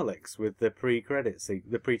the Daleks with the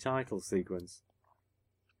the pre-title sequence?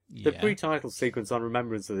 The pre-title sequence on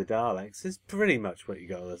Remembrance of the Daleks is pretty much what you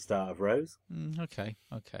got at the start of Rose. Okay.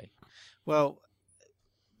 Well,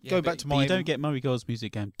 going back to but my... you don't get Murray Gold's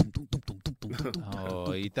music going.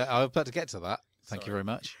 Oh, I was about to get to that. Thank you very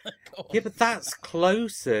much. Yeah, but that's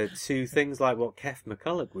closer to things like what Kev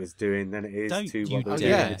McCulloch was doing than it is Don't to you what they were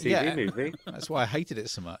dare. doing in the TV movie. That's why I hated it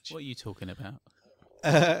so much. What are you talking about,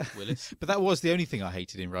 Uh, Willis? but that was the only thing I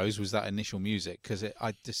hated in Rose, was that initial music, because it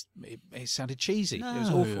sounded cheesy. It was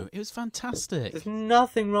awful. It was fantastic. There's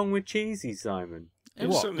nothing wrong with cheesy, Simon. It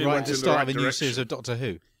What? certainly Right went at the in the start right of a new direction. series of Doctor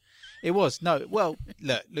Who. It was. No, well,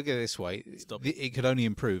 look at it this way. It could only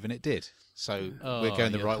improve, and it did. So we're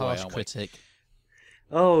going the you're right way, harsh aren't we? critic.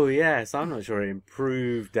 Oh, yes, I'm not sure it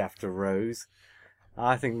improved after Rose.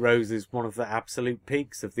 I think Rose is one of the absolute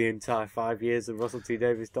peaks of the entire 5 years of Russell T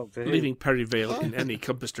Davies Doctor Who. Leaving Perryvale in any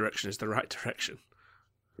compass direction is the right direction.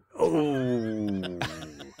 Oh,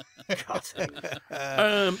 cut him.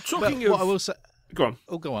 Talking But of... what I will say... Go on.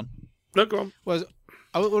 Oh, go on. No, go on. Well,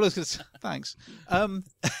 I was going to say... Thanks. Oh,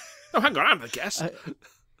 hang on, I'm the guest.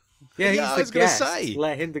 Yeah, he's I the was gonna guest. say.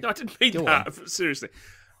 Let him No, I didn't mean Go that. Seriously.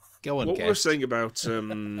 Go on, What we were guest. saying about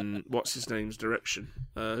what's his name's direction?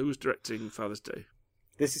 Who was directing Father's Day?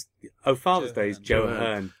 This is Father's Day is Joe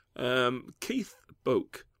Ahern. Keith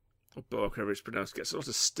Boak, or Boak, however it's pronounced, gets a lot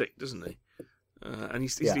of stick, doesn't he? And he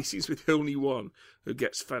seems to be the only one who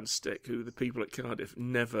gets fan stick, who the people at Cardiff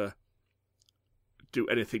never do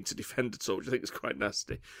anything to defend at all, which I think is quite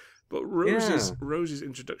nasty. But Rose's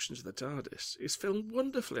introduction to the TARDIS is filmed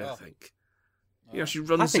wonderfully, I think. She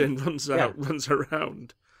runs in, runs out, runs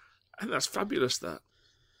around. And that's fabulous, that.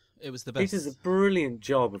 It was the He best. does a brilliant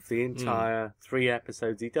job of the entire 3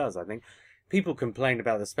 episodes he does, I think. People complain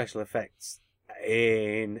about the special effects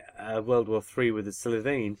in World War III with the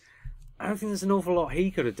Slitheen. I don't think there's an awful lot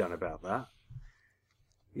he could have done about that.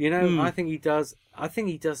 You know, I think he does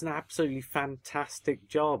an absolutely fantastic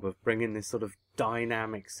job of bringing this sort of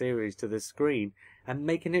dynamic series to the screen and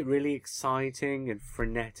making it really exciting and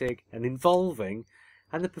frenetic and involving.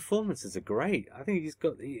 And the performances are great. I think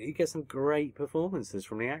he gets some great performances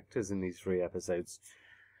from the actors in these 3 episodes.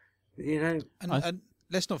 You know, and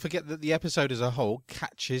let's not forget that the episode as a whole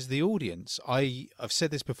catches the audience. I've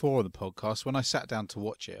said this before on the podcast. When I sat down to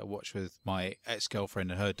watch it, I watched with my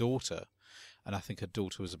ex-girlfriend and her daughter. And I think her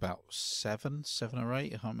daughter was about 7 or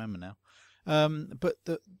 8. I can't remember now. But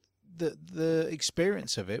the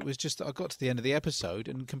experience of it was just that I got to the end of the episode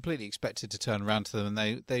and completely expected to turn around to them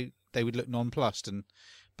and they would look nonplussed,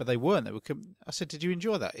 but they weren't. I said, "Did you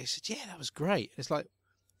enjoy that?" He said, "Yeah, that was great." It's like,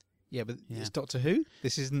 yeah, but it's Doctor Who.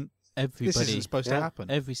 This isn't supposed to happen.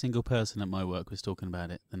 Every single person at my work was talking about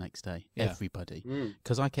it the next day. Yeah. Everybody.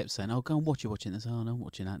 Because I kept saying, "Oh, go and watch it, watching this." "Oh, no, I'm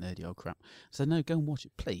watching that nerdy old crap." So no, go and watch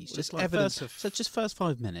it, please. Just like just first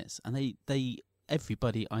 5 minutes, and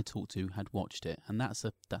everybody I talked to had watched it, and that's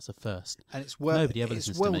a first. And it's nobody ever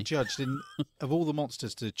listens to me. Well judged. Of all the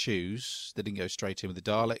monsters to choose, they didn't go straight in with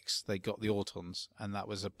the Daleks. They got the Autons, and that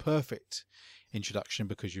was a perfect introduction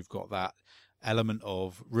because you've got that element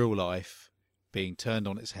of real life being turned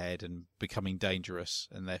on its head and becoming dangerous,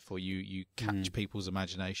 and therefore you catch people's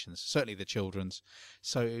imaginations, certainly the children's.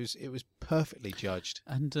 So it was perfectly judged.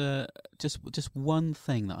 And just one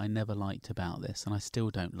thing that I never liked about this, and I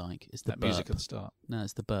still don't like, is the that burp. music at the start. No,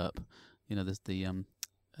 it's the burp. You know, there's the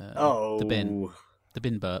the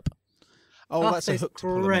bin burp. Oh, that's a hook to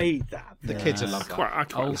pull them in. great. The kids are love that.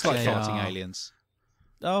 It's like farting aliens.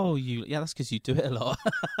 Oh, that's because you do it a lot.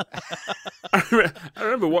 I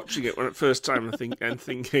remember watching it when at first time and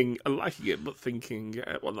thinking, liking it, but thinking,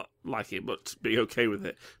 well, not like it, but being okay with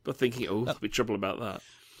it, but thinking, oh, there'll be trouble about that.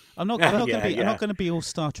 I'm not going to be all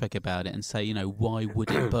Star Trek about it and say, you know, why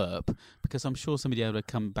would it burp? Because I'm sure somebody would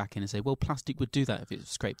come back in and say, well, plastic would do that if it was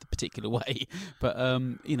scraped a particular way. But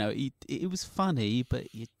you know, it was funny,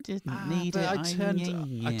 but you didn't need it.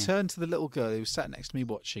 I turned to the little girl who sat next to me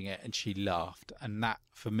watching it, and she laughed, and that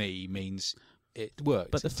for me means it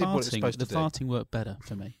worked. But the farting worked better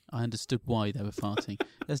for me. I understood why they were farting.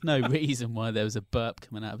 There's no reason why there was a burp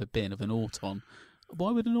coming out of a bin of an Auton.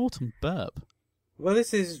 Why would an Auton burp? Well,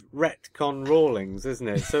 this is retcon Rawlings, isn't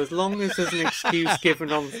it? So as long as there's an excuse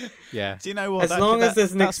given on... Yeah. Do you know what? As long as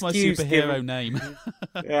there's an that's excuse my superhero given... name.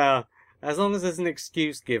 Yeah. As long as there's an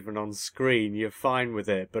excuse given on screen, you're fine with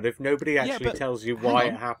it. But if nobody actually tells you why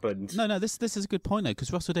it happened... No, this is a good point, though,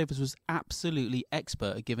 because Russell Davies was absolutely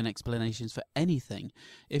expert at giving explanations for anything.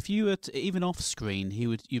 If you were even off screen,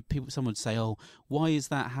 someone would say, "Oh, why is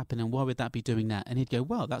that happening? Why would that be doing that?" And he'd go,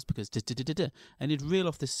 "Well, that's because da-da-da-da-da." And he'd reel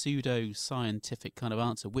off this pseudo-scientific kind of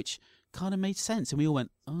answer, which kind of made sense. And we all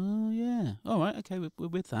went, "Oh, yeah. All right, okay, we're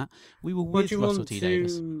with that." We were with Russell T.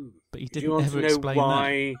 Davies. But he didn't ever explain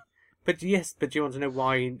that. But do you want to know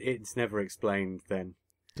why it's never explained then?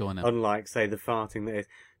 Go on then. Unlike, say, the farting that is.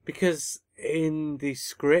 Because in the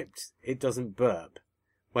script, it doesn't burp.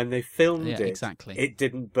 When they filmed it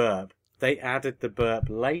didn't burp. They added the burp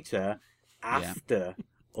later, after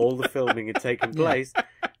all the filming had taken place.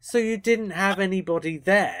 So you didn't have anybody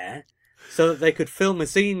there so that they could film a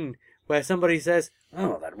scene where somebody says,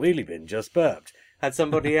 "Oh, that wheelie bin just burped." And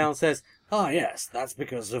somebody else says, "Oh, yes, that's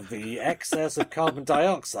because of the excess of carbon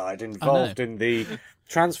dioxide involved in the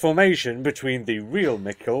transformation between the real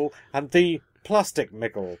Mickle and the plastic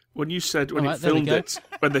Mickle." When you said when they filmed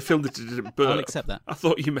it, it didn't burp. I'll accept that. I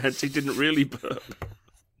thought you meant it didn't really burp.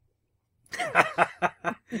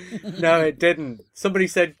 No, it didn't. Somebody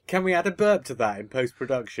said, "Can we add a burp to that in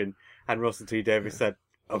post-production?" And Russell T. Davies said,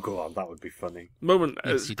 "Oh, go on, that would be funny." The moment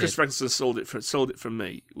Chris Franklin sold it for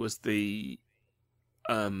me was the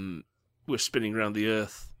we're spinning around the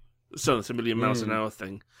Earth, so it's a million miles an hour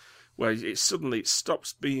thing, where it suddenly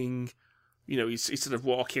stops being, you know, he's sort of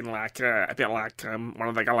walking like a bit like one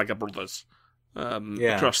of the Gallagher brothers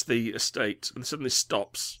across the estate, and suddenly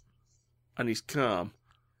stops, and he's calm,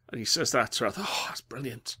 and he says that to her. I thought, oh, that's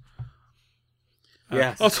brilliant.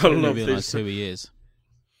 Yes, I love this. Who he is.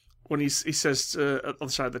 When he says on the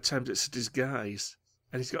side of the Thames, it's a disguise,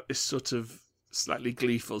 and he's got this sort of slightly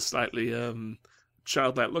gleeful, slightly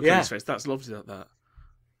childlike look on his face. That's lovely, that.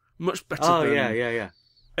 Much better than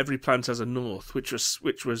Every Plant Has a North, which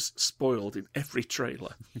was spoiled in every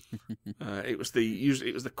trailer. It was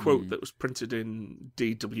the quote that was printed in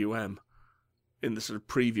DWM in the sort of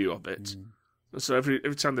preview of it. So every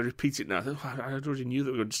time they repeat it now, I thought, I already knew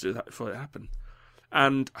they were going to do that before it happened.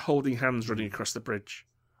 And holding hands running across the bridge.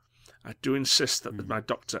 I do insist that my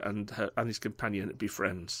doctor and his companion be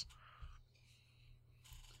friends.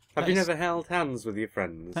 Have you never held hands with your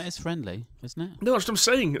friends? That is friendly, isn't it? No, that's what I'm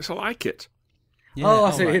saying. It's I like it. Yeah, Oh,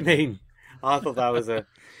 I see what you right. mean. I thought that was a...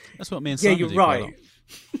 That's what me and Yeah, Simon you're do quite a right. lot.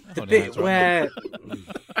 The Oh, no, bit that's right.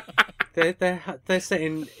 where they're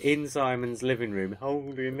sitting in Simon's living room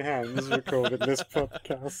holding hands recording this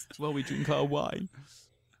podcast. Well, we drink our wine.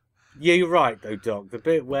 Yeah, you're right though, Doc. The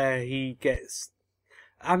bit where he gets...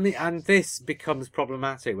 I mean, and this becomes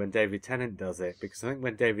problematic when David Tennant does it, because I think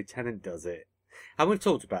when David Tennant does it, and we've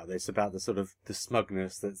talked about this, about the sort of the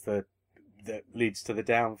smugness that leads to the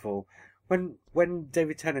downfall. When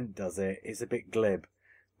David Tennant does it, it's a bit glib.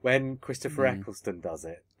 When Christopher Eccleston does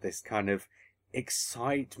it, this kind of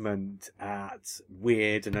excitement at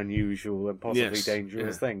weird and unusual and possibly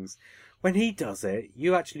dangerous things. When he does it,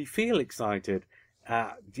 you actually feel excited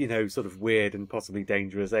at, sort of weird and possibly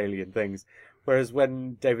dangerous alien things. Whereas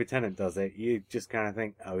when David Tennant does it, you just kind of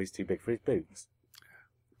think, oh, he's too big for his boots.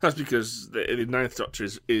 That's because the Ninth Doctor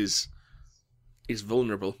is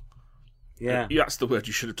vulnerable. Yeah. That's the word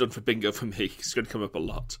you should have done for bingo for me. It's going to come up a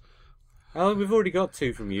lot. Oh, we've already got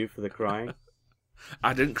 2 from you for the crying.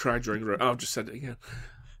 I didn't cry during... I've just said it again.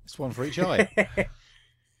 It's one for each eye.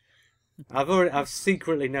 I've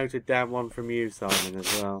secretly noted down 1 from you, Simon,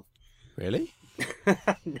 as well. Really?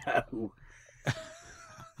 No.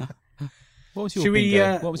 What was your Should we,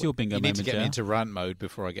 bingo? What was your bingo You need moment, to get me Joe? into rant mode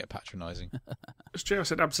before I get patronising. It's true, I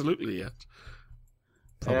said absolutely yet.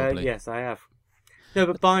 Probably. Yes, I have. No,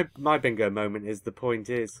 but my bingo moment is the point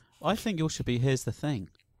is. I think yours should be here's the thing.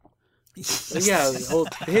 Yeah, or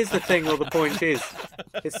here's the thing, or the point is.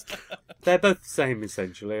 They're both the same,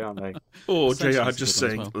 essentially, aren't they? Or Essentially, JR it's a just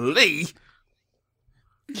good one saying, as Lee!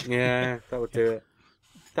 Yeah, that would do it.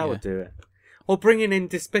 That would Yeah. do it. Or bringing in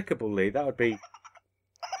Despicable Lee, that would be...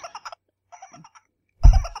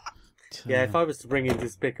 Yeah, if I was to bring in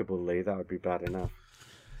Despicable Lee, that would be bad enough.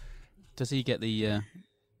 Does he get the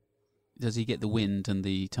wind and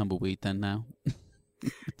the tumbleweed then now? No,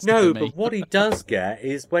 Instead of me. but what he does get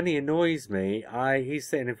is when he annoys me, he's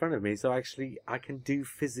sitting in front of me, so actually I can do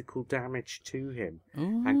physical damage to him,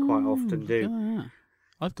 and quite often do. Yeah.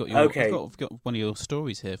 I've got Okay. I've got one of your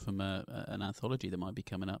stories here from an anthology that might be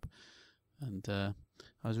coming up, and I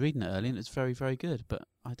was reading it earlier, and it's very, very good. But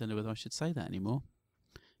I don't know whether I should say that anymore.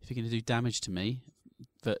 If you're going to do damage to me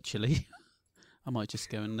virtually, I might just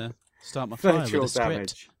go and start my fire with Virtual a script.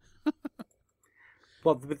 damage.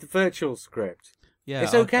 What, with the virtual script? Yeah,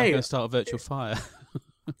 It's I'm okay. going to start a virtual fire.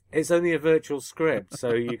 It's only a virtual script,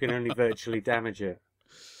 so you can only virtually damage it.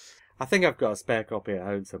 I think I've got a spare copy at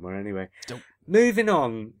home somewhere anyway. Don't. Moving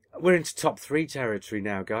on. We're into top 3 territory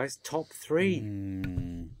now, guys. Top 3.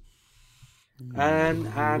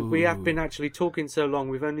 And we have been actually talking so long,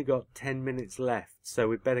 we've only got 10 minutes left, so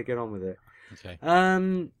we'd better get on with it. Okay.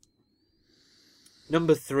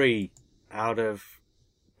 Number 3 out of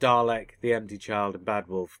Dalek, The Empty Child, and Bad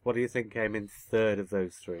Wolf. What do you think came in third of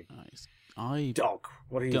those 3? Nice. Doc,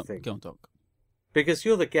 what do you think? Go on, Doc. Because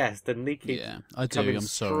you're the guest, and Lee keeps Yeah, I do. coming I'm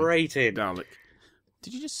sorry. straight in. Dalek.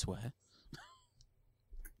 Did you just swear?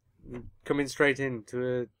 Coming straight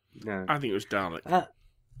into a... No. I think it was Dalek.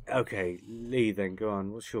 Okay, Lee, then, go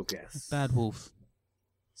on. What's your guess? Bad Wolf.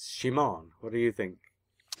 Shimon, what do you think?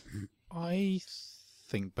 I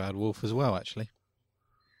think Bad Wolf as well, actually.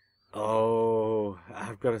 Oh,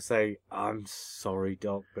 I've got to say, I'm sorry,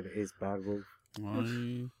 Doc, but it is Bad Wolf.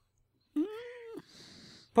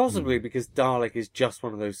 Possibly because Dalek is just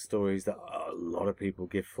one of those stories that a lot of people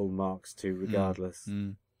give full marks to regardless.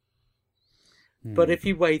 But if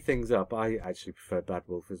you weigh things up, I actually prefer Bad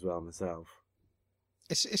Wolf as well myself.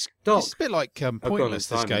 It's Doc. a bit like Pointless,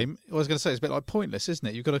 this Simon. game. I was going to say, it's a bit like Pointless, isn't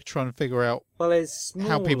it? You've got to try and figure out Well, it's more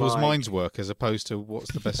how people's like... minds work as opposed to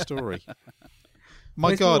what's the best story. My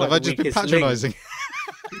Well, it's more God, like have I the just been weakest link. patronising?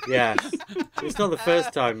 Yes. It's not the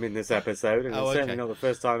first time in this episode, and Oh, it's certainly okay. not the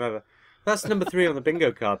first time ever. That's number 3 on the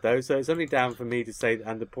bingo card, though, so it's only down for me to say,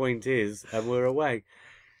 and the point is, and we're away.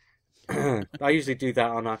 I usually do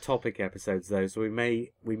that on our topic episodes, though, so we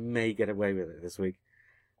may get away with it this week.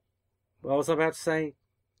 What was I about to say?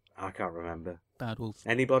 I can't remember. Bad Wolf.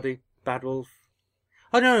 Anybody? Bad Wolf?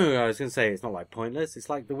 Oh, no, I was going to say it's not like Pointless, it's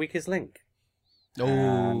like The Weakest Link.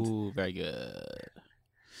 Oh, very good.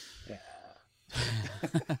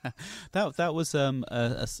 that was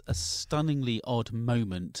a stunningly odd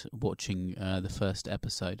moment watching the first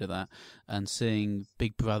episode of that and seeing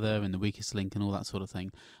Big Brother and The Weakest Link and all that sort of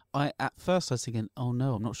thing. at first I was thinking, oh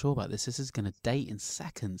no, I'm not sure about this. This is going to date in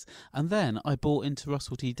seconds. And then I bought into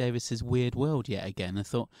Russell T Davies's Weird World yet again and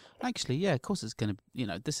thought, actually, yeah, of course it's going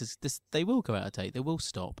to, this. They will go out of date. They will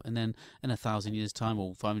stop. And then in 1,000 years' time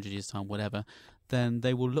or 500 years' time, whatever, then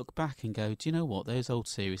they will look back and go, do you know what? Those old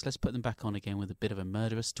series, let's put them back on again with a bit of a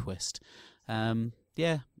murderous twist.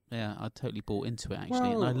 Yeah, I totally bought into it,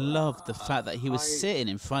 actually. And I loved the fact that he was sitting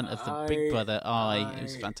in front of the Big Brother eye. It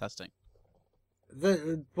was fantastic.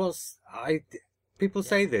 People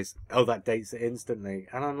say this, oh, that dates it instantly.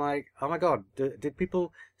 And I'm like, oh my God, did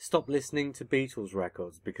people stop listening to Beatles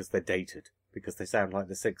records because they're dated? Because they sound like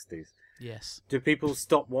the 60s? Yes. Do people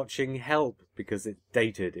stop watching Help because it's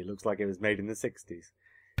dated? It looks like it was made in the 60s.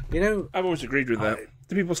 You know, I've always agreed with that.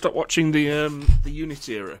 Do people stop watching the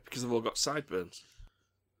Unity era because they've all got sideburns?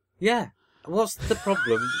 Yeah. What's the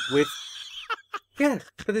problem with... Yeah,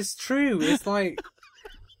 but it's true. It's like...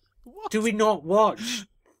 What? Do we not watch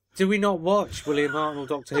William Hartnell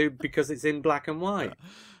Doctor Who because it's in black and white?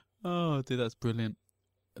 Oh, dude, that's brilliant.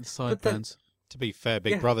 And sideburns. To be fair,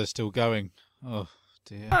 Big Brother's still going. Oh,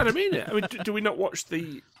 dear. I don't mean it. I mean, do we not watch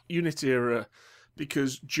the Unity era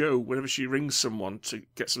because Jo, whenever she rings someone to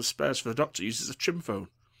get some spares for the Doctor, uses a trim phone?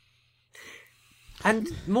 And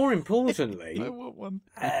more importantly, I want one.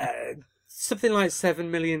 something like 7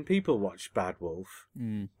 million people watch Bad Wolf,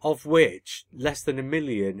 of which less than 1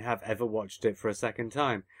 million have ever watched it for a second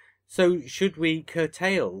time. So should we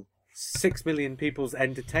curtail 6 million people's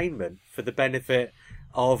entertainment for the benefit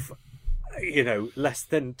of, less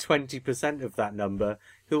than 20% of that number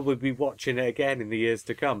who will be watching it again in the years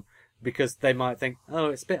to come? Because they might think, oh,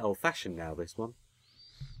 it's a bit old-fashioned now, this one.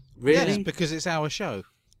 Really? Yes, because it's our show.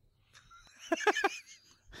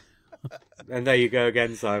 And there you go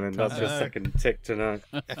again, Simon. That's your second tick tonight.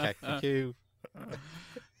 Okay, thank you.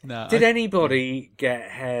 No, Did anybody get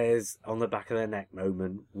hairs on the back of their neck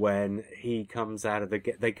moment when he comes out of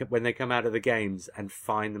when they come out of the games and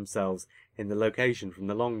find themselves in the location from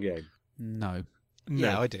the long game? No.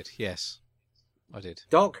 Yeah, I did. Yes, I did.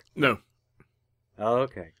 Doc? No. Oh,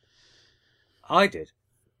 okay. I did.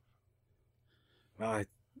 I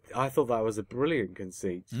thought that was a brilliant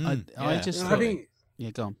conceit. I just I thought... think, Yeah,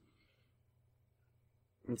 go on.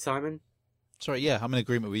 and Simon? Sorry, yeah, I'm in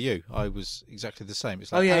agreement with you. I was exactly the same.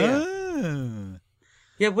 It's Oh, like, yeah.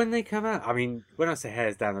 Yeah, when they come out, I mean, when I say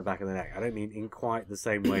hairs down the back of the neck, I don't mean in quite the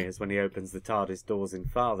same way as when he opens the TARDIS doors in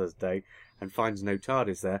Father's Day and finds no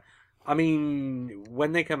TARDIS there. I mean,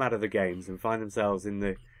 when they come out of the games and find themselves in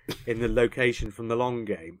the location from the long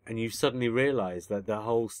game, and you suddenly realise that the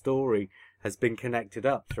whole story has been connected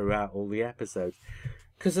up throughout all the episodes.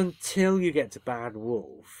 Because until you get to Bad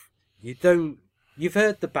Wolf, you've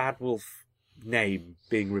heard the Bad Wolf name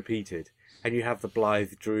being repeated, and you have the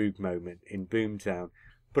Blythe Droog moment in Boomtown.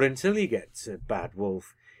 But until you get to Bad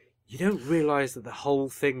Wolf, you don't realise that the whole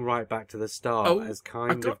thing right back to the start has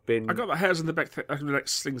kind of been... I got the hairs on the back of the neck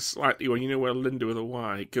thing slightly when where Linda with a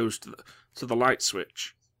Y goes to the light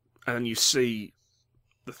switch, and then you see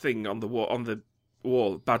the thing on the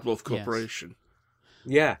wall, Bad Wolf Corporation.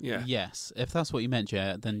 Yeah. Yes, if that's what you meant,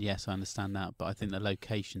 yeah, then yes, I understand that. But I think the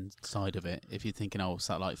location side of it, if you're thinking,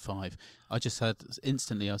 Satellite 5, I was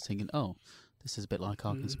thinking, this is a bit like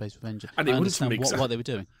Ark in Space Revenger. And I understand what they were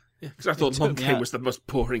doing. Yeah, because I thought Tom Game was the most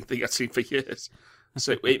boring thing I'd seen for years.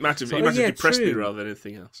 So it might have depressed me rather than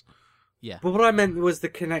anything else. Yeah. But what I meant was the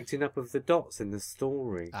connecting up of the dots in the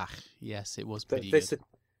story. Yes, it was pretty good.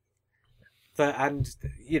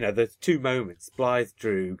 The two moments, Blythe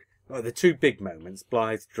Droog, the two big moments,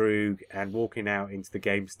 Blythe Droog and walking out into the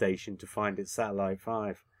game station to find it's Satellite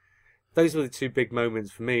 5. Those were the two big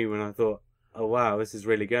moments for me when I thought, oh wow, this is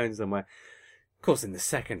really going somewhere. Of course, in the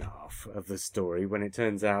second half of the story, when it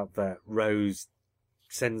turns out that Rose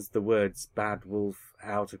sends the words Bad Wolf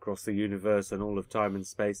out across the universe and all of time and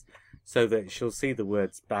space, so that she'll see the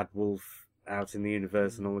words Bad Wolf out in the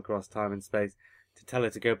universe and all across time and space, to tell her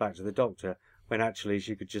to go back to the Doctor, when actually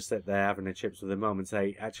she could just sit there having her chips with her mum and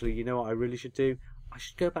say, actually, you know what I really should do? I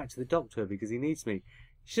should go back to the Doctor because he needs me.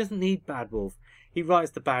 She doesn't need Bad Wolf. He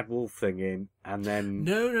writes the Bad Wolf thing in and then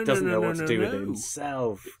doesn't know what to do with it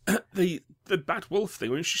himself. The Bad Wolf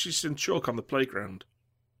thing, when she's in chalk on the playground,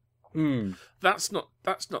 that's not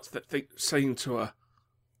saying to her,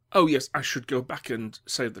 oh yes, I should go back and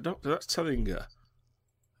save the Doctor. That's telling her,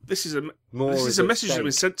 this is a message that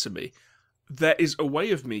was sent to me. There is a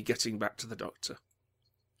way of me getting back to the Doctor,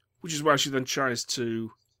 which is why she then tries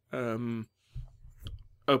to open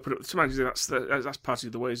up. That's part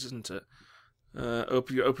of the ways, isn't it?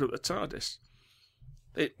 Open up the TARDIS.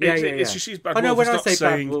 She's Bad Wolf. It's not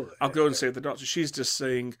saying, I'll go and save the Doctor. She's just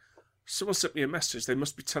saying, someone sent me a message. They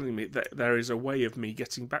must be telling me that there is a way of me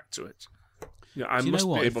getting back to it. I must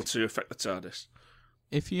be able to affect the TARDIS.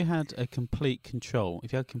 If you had complete control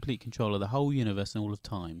of the whole universe and all of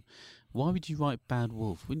time, why would you write Bad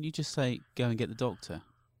Wolf? Wouldn't you just say, go and get the Doctor?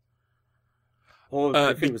 Or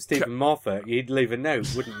if it was Stephen Moffat, you'd leave a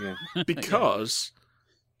note, wouldn't you? Because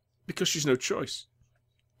she's no choice.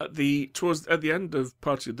 At the end of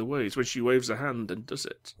Party of the Ways, when she waves her hand and does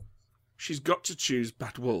it, she's got to choose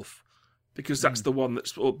Bad Wolf, because that's the one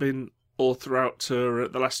that's been all throughout her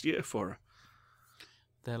the last year for her.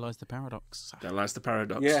 There lies the paradox.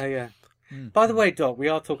 Yeah. By the way, Doc, we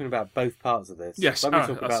are talking about both parts of this. Yes. Let me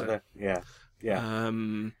talk about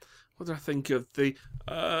What did I think of the...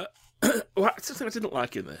 something I didn't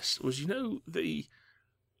like in this was,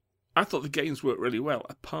 I thought the games worked really well,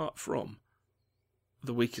 apart from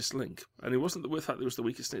the weakest link. And it wasn't the fact that it was the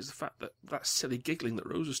weakest link, it's the fact that silly giggling that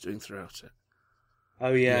Rose was doing throughout it.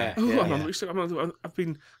 Oh, yeah. I've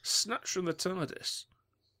been snatched from the TARDIS.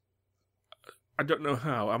 I don't know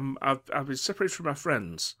how. I've been separated from my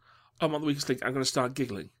friends. I'm on the weakest link. I'm going to start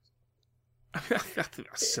giggling. I think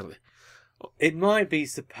that's silly. It might have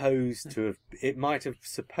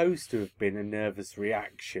supposed to have been a nervous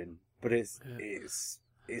reaction, but it's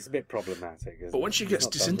a bit problematic. Isn't but when she gets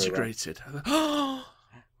disintegrated, not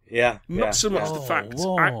so much the fact.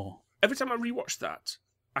 Every time I rewatch that,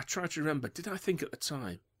 I try to remember: did I think at the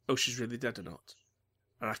time, "Oh, she's really dead" or not?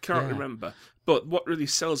 And I can't remember. But what really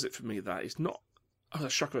sells it for me that is not the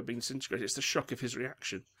shock of her being disintegrated; it's the shock of his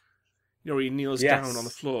reaction. Where he kneels down on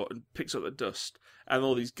the floor and picks up the dust, and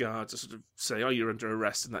all these guards are sort of say, "Oh, you're under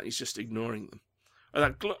arrest," and that he's just ignoring them. And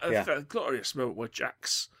that glorious moment where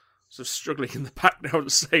Jack's sort of struggling in the background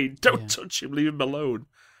and saying, "Don't touch him, leave him alone,"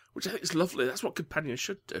 which I think is lovely. That's what companions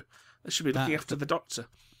should do. They should be looking after the Doctor.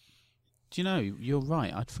 Do you know, you're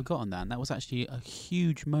right, I'd forgotten that, and that was actually a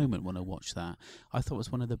huge moment when I watched that. I thought it was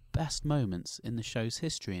one of the best moments in the show's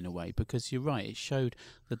history in a way, because you're right, it showed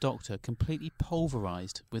the Doctor completely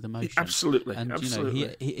pulverised with emotion. Absolutely, and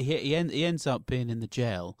absolutely. He ends up being in the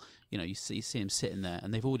jail. You see him sitting there,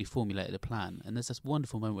 and they've already formulated a plan, and there's this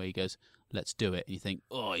wonderful moment where he goes, "Let's do it," and you think,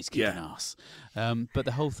 "Oh, he's kicking ass." But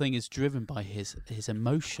the whole thing is driven by his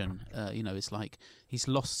emotion. It's like he's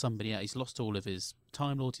lost somebody out. He's lost all of his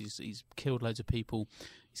Time Lords. He's killed loads of people.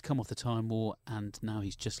 He's come off the Time War, and now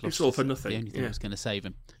he's just lost. It's all for nothing. The only thing that was going to save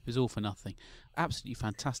him. It was all for nothing. Absolutely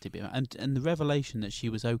fantastic bit. And the revelation that she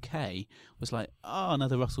was okay was like,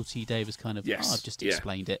 another Russell T Davies kind of. Yes. I've just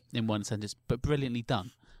explained it in one sentence, but brilliantly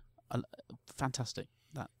done. Fantastic.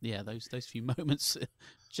 Those few moments,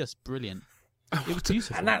 just brilliant. It was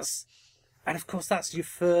beautiful. And of course that's your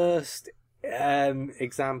first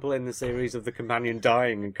example in the series of the companion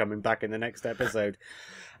dying and coming back in the next episode.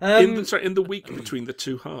 In the week between the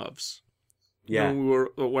two halves. Yeah.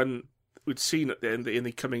 When we'd seen at the end in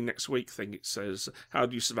the coming next week thing, it says, "How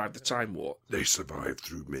do you survive the Time War?" "They survived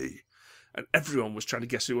through me." And everyone was trying to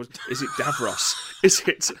guess who it was. Is it Davros? Is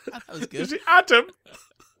it? That was good. Is it Adam?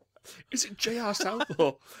 Is it J.R.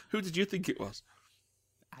 Southall? Who did you think it was?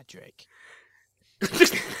 Adric.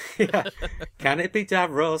 Yeah. Can it be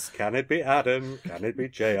Davros? Can it be Adam? Can it be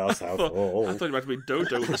J.R. Southall? I thought it might have been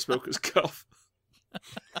Dodo with the smoker's cough.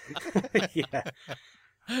 Yeah.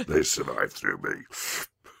 They survived through me.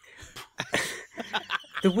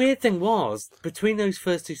 The weird thing was, between those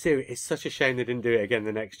first two series, it's such a shame they didn't do it again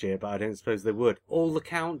the next year, but I don't suppose they would. All the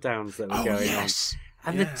countdowns that were going on.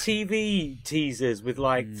 And the TV teasers with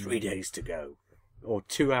 3 days to go, or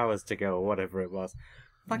 2 hours to go, or whatever it was.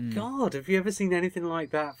 My God, have you ever seen anything like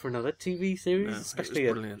that for another TV series? No, especially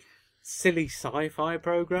a silly sci-fi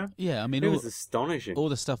program? Yeah, I mean, it was astonishing. All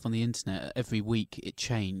the stuff on the internet, every week it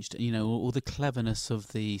changed. All the cleverness of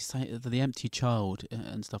the empty child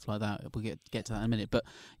and stuff like that. We'll get to that in a minute. But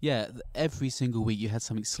yeah, every single week you had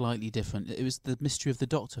something slightly different. It was the mystery of the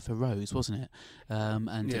Doctor for Rose, wasn't it?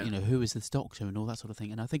 Who is this Doctor and all that sort of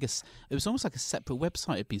thing. And I think it was almost like a separate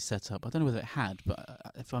website had been set up. I don't know whether it had, but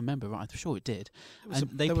if I remember right, I'm sure it did.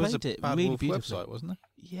 They played it really beautifully. Website, wasn't there?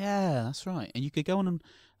 Yeah, that's right. And you could go on and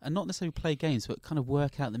not necessarily play games, but kind of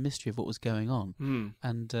work out the mystery of what was going on.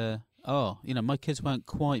 And, my kids weren't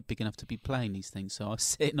quite big enough to be playing these things, so I was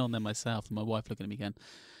sitting on them myself, and my wife looking at me going,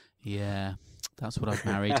 "Yeah, that's what I've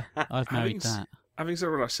married. I've married that." Having said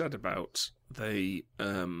what I said about they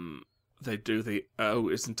do the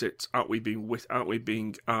isn't it? Aren't we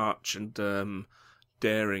being arch and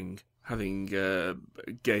daring, having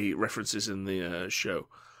gay references in the show?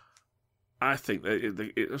 I think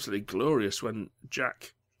that it's absolutely glorious when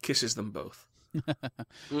Jack kisses them both.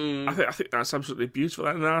 I think that's absolutely beautiful.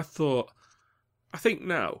 And I think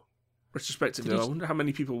now, retrospectively, I wonder how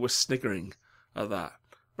many people were sniggering at that.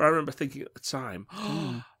 But I remember thinking at the time,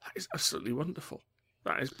 that is absolutely wonderful.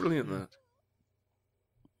 That is brilliant, that.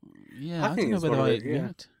 Yeah, I think don't know it's whether one I of the- yeah.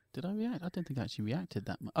 react. Did I react? I don't think I actually reacted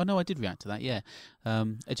that much. Oh, no, I did react to that, yeah.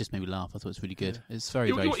 It just made me laugh. I thought it was really good. It's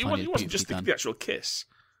very, very funny. He wasn't just beautifully the actual kiss.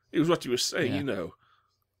 It was what he was saying, Yeah. you know.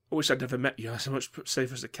 I wish I'd never met you. I'm so much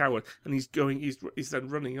safer as a coward. And he's then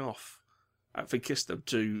running off after he kissed them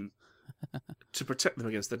to protect them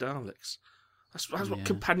against the Daleks. That's what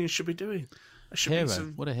companions should be doing. They should Hero. be sort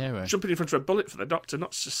of What a hero. jumping in front of a bullet for the Doctor,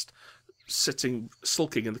 not just sitting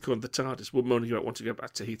sulking in the corner of the TARDIS, moaning about wanting to go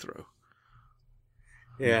back to Heathrow.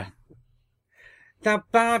 Yeah. Now,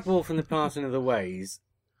 Bad Wolf and the Parting of the Ways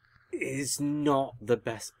is not the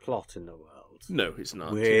best plot in the world. No, it's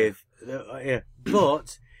not.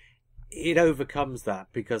 But it overcomes that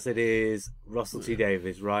because it is Russell T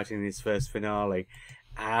Davies writing his first finale,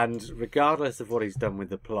 and regardless of what he's done with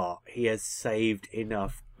the plot, he has saved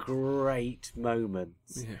enough great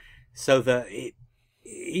moments so that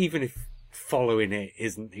even if following it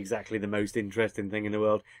isn't exactly the most interesting thing in the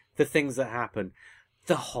world, the things that happen,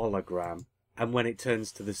 the hologram, and when it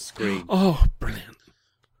turns to the screen. Oh, brilliant.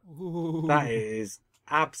 That is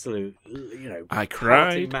absolute, I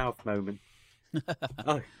cried. mouth moment.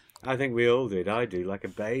 I think we all did. I do, like a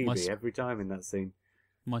baby, every time in that scene.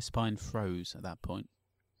 My spine froze at that point.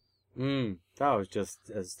 That was just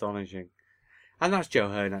astonishing. And that's Joe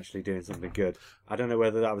Hearn actually doing something good. I don't know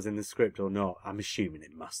whether that was in the script or not. I'm assuming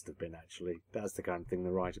it must have been, actually. That's the kind of thing the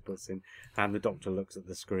writer puts in. And the Doctor looks at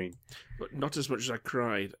the screen. But not as much as I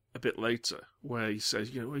cried a bit later, where he says,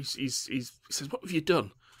 he says, "What have you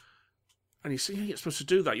done?" And he says, "You're not supposed to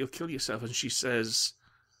do that. You'll kill yourself." And she says,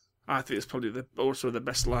 I think it's probably also the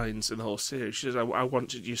best lines in the whole series. She says, I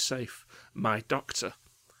wanted you safe, my Doctor.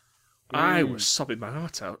 I was sobbing my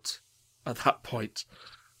heart out at that point.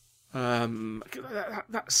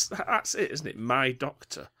 That's it, isn't it? My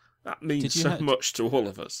Doctor. That means so much to all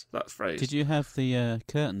of us, that phrase. Did you have the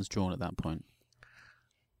curtains drawn at that point?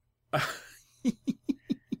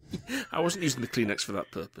 I wasn't using the Kleenex for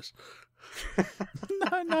that purpose.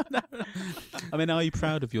 No. I mean, are you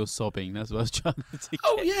proud of your sobbing? That's what I was trying to say.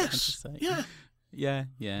 Oh, yes. Yeah.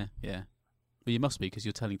 Well, you must be, because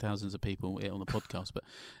you're telling thousands of people it on the podcast. But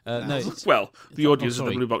no. Well, the audience of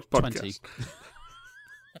the Blue Box podcast.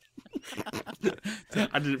 20.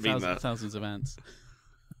 I didn't mean that. Thousands of ants.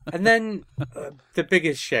 And then the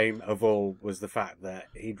biggest shame of all was the fact that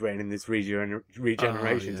he'd written in this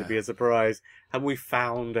regeneration to be a surprise, and we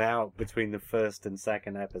found out between the first and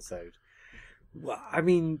second episode. Well, I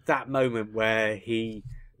mean, that moment where the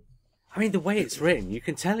way it's written, you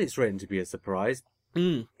can tell it's written to be a surprise.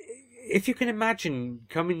 If you can imagine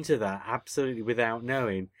coming to that absolutely without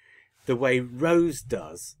knowing, the way Rose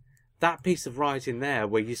does, that piece of writing there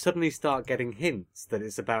where you suddenly start getting hints that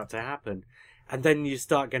it's about to happen, and then you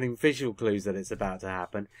start getting visual clues that it's about to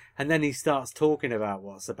happen, and then he starts talking about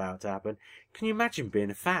what's about to happen. Can you imagine being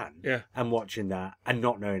a fan and watching that and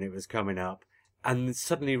not knowing it was coming up and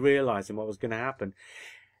suddenly realising what was going to happen?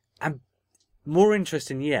 And more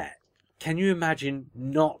interesting yet, can you imagine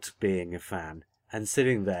not being a fan and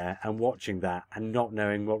sitting there and watching that and not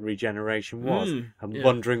knowing what regeneration was and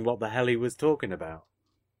wondering what the hell he was talking about?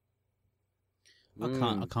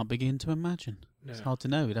 I can't begin to imagine. No. It's hard to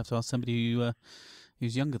know. We'd have to ask somebody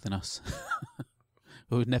who's younger than us,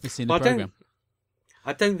 who had never seen the programme.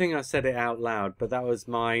 I don't think I said it out loud, but that was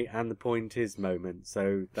my "and the point is" moment.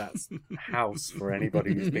 So that's house for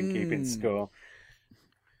anybody who's been keeping score.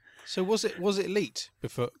 So was it leaked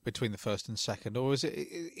between the first and second, or was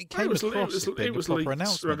it came across it was a proper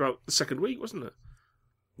announcement? About the second week, wasn't it?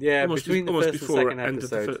 Yeah, between the first and second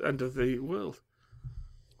episode. End of the world.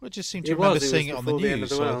 Well, it just seemed to remember seeing it on the news. End of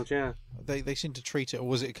the world, yeah. They seemed to treat it, or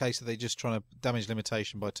was it a case that they just trying to damage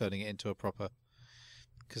limitation by turning it into a proper?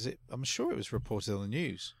 Because I'm sure it was reported on the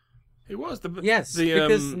news. It was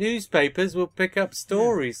because newspapers will pick up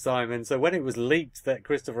stories, Simon. So when it was leaked that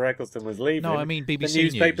Christopher Eccleston was leaving, no, I mean BBC the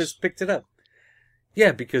newspapers picked it up.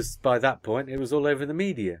 Yeah, because by that point it was all over the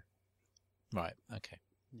media. Right. Okay.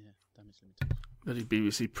 Yeah, damage limitation. Bloody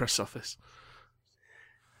BBC press office.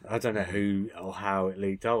 I don't know who or how it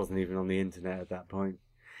leaked. I wasn't even on the internet at that point.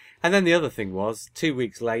 And then the other thing was, 2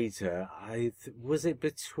 weeks later, was it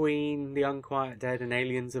between The Unquiet Dead and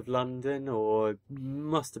Aliens of London, or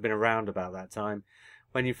must have been around about that time,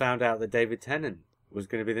 when you found out that David Tennant was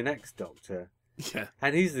going to be the next Doctor. Yeah.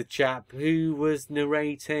 And he's the chap who was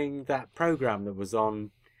narrating that programme that was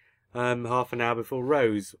on half an hour before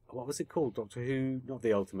Rose. What was it called? Doctor Who? Not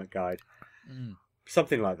The Ultimate Guide.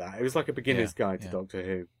 Something like that. It was like a beginner's guide to Doctor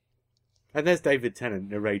Who. And there's David Tennant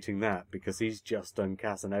narrating that because he's just done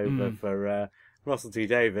Casanova for Russell T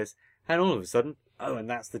Davies. And all of a sudden, oh, and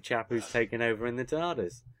that's the chap who's taken over in the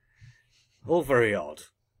TARDIS. All very odd,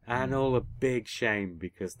 and all a big shame,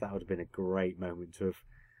 because that would have been a great moment to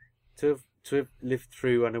have lived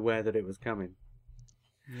through unaware that it was coming.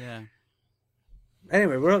 Yeah.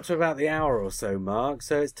 Anyway, we're up to about the hour or so mark,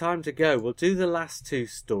 so it's time to go. We'll do the last 2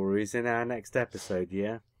 stories in our next episode,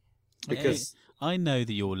 yeah? Because Hey, I know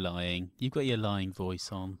that you're lying. You've got your lying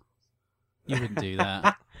voice on. You wouldn't do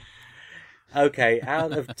that. okay,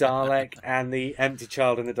 out of Dalek and the Empty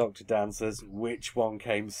Child and the Doctor Dancers, which one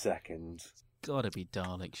came second? Gotta be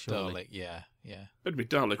Dalek, surely. Dalek, yeah. It'd be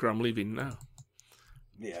Dalek, or I'm leaving now.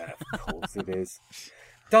 Yeah, of course it is.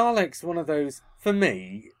 Dalek's one of those, for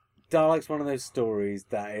me, Dalek's one of those stories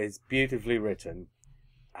that is beautifully written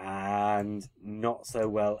and not so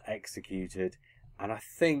well executed. And I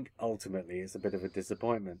think ultimately it's a bit of a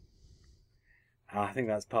disappointment. And I think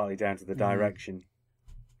that's partly down to the direction.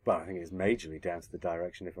 Well, I think it's majorly down to the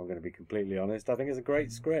direction, if I'm going to be completely honest. I think it's a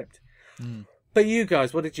great script. But you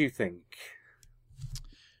guys, what did you think?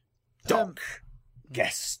 Doc,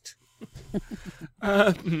 guest.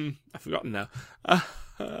 I've forgotten now.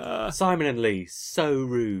 Simon and Lee, so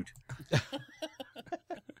rude.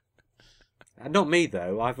 Not me,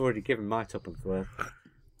 though. I've already given my tuppence worth.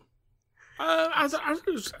 I think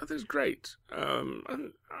it was great. I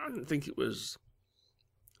didn't think it was...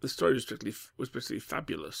 The story was particularly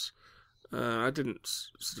fabulous. I didn't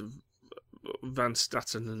sort of... Van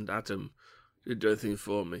Statten and Adam didn't do anything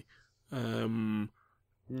for me.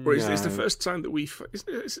 It's the first time that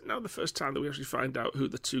is it now the first time that we actually find out who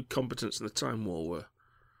the 2 combatants in the Time War were?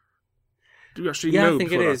 Do we actually know I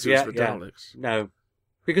think it before is. that it was the Daleks? No.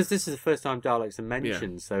 Because this is the first time Daleks are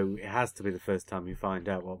mentioned, so it has to be the first time you find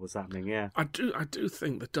out what was happening, yeah. I do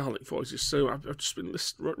think the Dalek voice is so... I've just been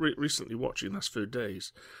recently watching the last few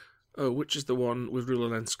days. Oh, which is the one with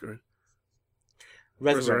Rula Lenska in?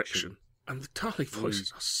 Resurrection. And the Dalek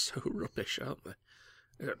voices are so rubbish, aren't they?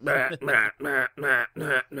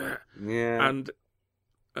 Yeah. And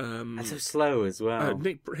so slow as well.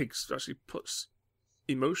 Nick Briggs actually puts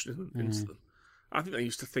emotion into them. I think they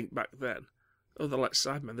used to think back then, oh, they're like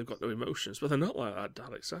Sidemen, they've got no emotions. But they're not like that,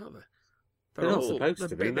 Daleks, are they? They're not supposed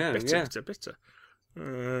to be, no. Bitter.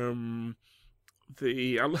 I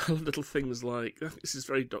love little things like, this is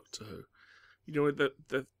very Doctor Who. You know,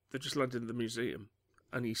 they just landed in the museum,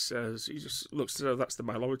 and he just looks as though that's the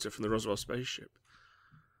mileometer from the Roswell spaceship.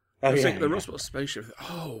 The Roswell spaceship,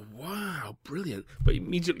 oh, wow, brilliant. But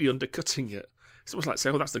immediately undercutting it. It's almost like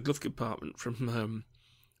saying, oh, that's the glove compartment from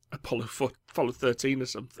Apollo 13 or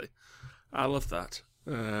something. I love that.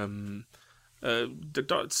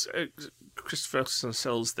 Christopher Eccleston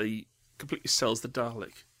completely sells the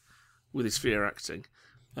Dalek with his fear acting.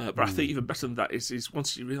 But I think even better than that is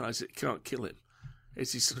once you realise it can't kill him,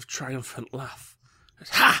 it's his sort of triumphant laugh.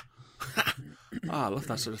 It's, ha! I love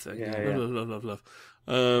that sort of thing. Love.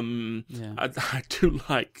 I do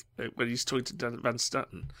like when he's talking to Dan Van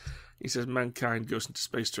Statten. He says, mankind goes into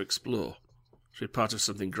space to explore, to be part of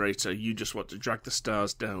something greater. You just want to drag the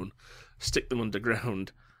stars down, stick them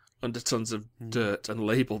underground, under tons of dirt, and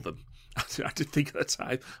label them. I did think at the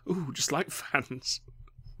time, ooh, just like fans.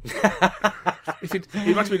 It might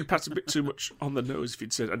have been perhaps a bit too much on the nose if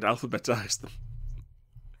he'd said, and alphabetise them.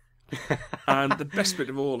 And the best bit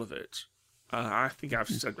of all of it, I think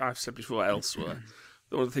I've said before elsewhere,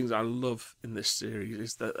 that one of the things I love in this series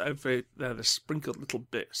is that they're the sprinkled little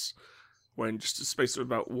bits where in just a space of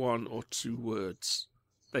about 1 or 2 words,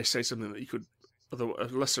 they say something that you could, a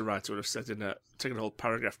lesser writer would have said taken a whole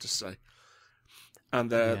paragraph to say. And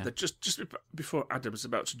they're just before Adam's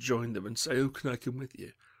about to join them and say, "Oh, can I come with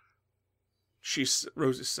you?"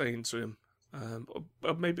 Rose is saying to him,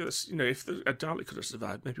 "Well, maybe that's, if a Dalek could have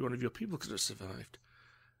survived, maybe one of your people could have survived."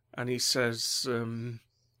 And he says, "No,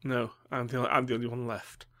 I'm the only one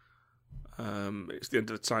left. It's the end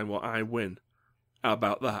of the time. Well, I win. How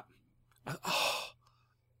about that?"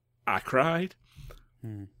 I cried.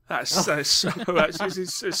 That's so. It's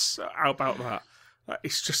how about that?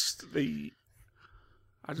 It's just the.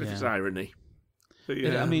 I don't know if it's irony.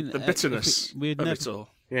 The bitterness of it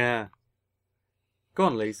all. Yeah. Go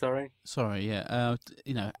on, Lee, sorry. Sorry, yeah.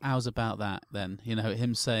 How's about that then?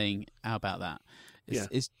 Him saying, how about that?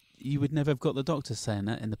 You would never have got the Doctor saying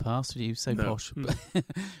that in the past, would you? So no. Posh.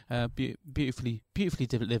 Beautifully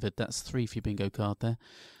delivered. That's 3 for your bingo card there.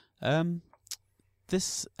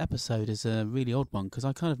 This episode is a really odd one because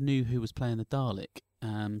I kind of knew who was playing the Dalek.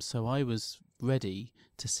 So I was ready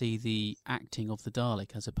to see the acting of the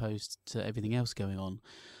Dalek as opposed to everything else going on.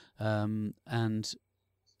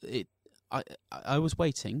 I was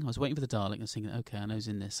waiting. I was waiting for the Dalek and thinking, okay, I know he's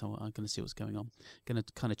in this, so I'm going to see what's going on. Going to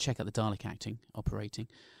kind of check out the Dalek acting, operating.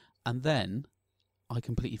 And then I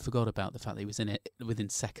completely forgot about the fact that he was in it within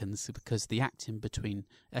seconds, because the acting between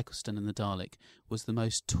Eccleston and the Dalek was the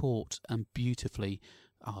most taut and beautifully...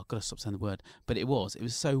 Oh, I've got to stop saying the word. But it was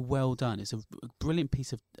so well done. It's a brilliant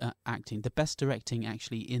piece of acting. The best directing,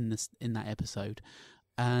 actually, in that episode.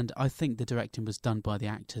 And I think the directing was done by the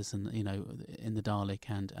actors, and in the Dalek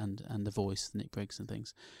and the voice, Nick Briggs and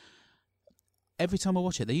things. Every time I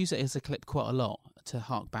watch it, they use it as a clip quite a lot to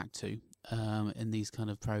hark back to in these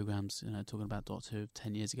kind of programs, talking about Doctor Who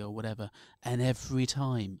 10 years ago or whatever. And every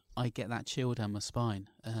time I get that chill down my spine.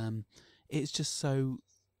 It's just so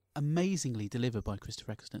amazingly delivered by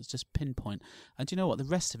Christopher Eccleston. It's just pinpoint. And do you know what? The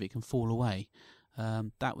rest of it can fall away.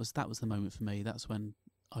 That was the moment for me. That's when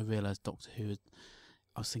I realised Doctor Who.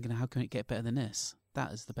 I was thinking, how can it get better than this?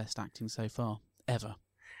 That is the best acting so far ever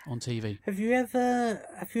on TV. Have you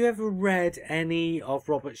ever read any of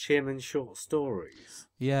Robert Shearman's short stories?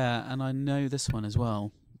 Yeah, and I know this one as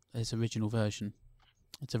well. His original version.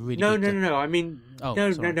 It's a really No. I mean,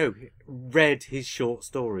 sorry. no. Read his short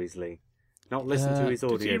stories, Lee. Not listen to his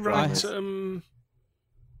audio. Did he dramas. write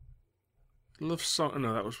Love Song?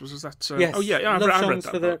 No, was that? Yes. Oh yeah, I Love read Songs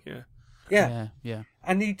that for book. Yeah. Yeah.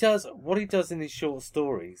 And what he does in his short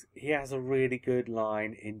stories, he has a really good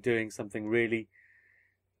line in doing something really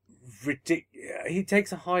ridiculous. He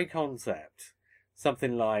takes a high concept,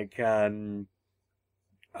 something like, say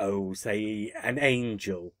an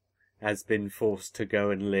angel has been forced to go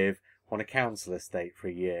and live on a council estate for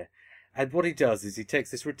a year. And what he does is he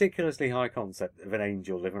takes this ridiculously high concept of an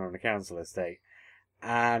angel living on a council estate,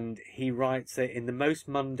 and he writes it in the most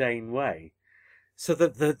mundane way, so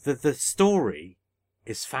that the story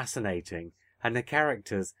is fascinating and the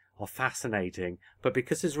characters are fascinating, but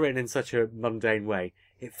because it's written in such a mundane way,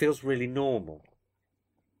 it feels really normal.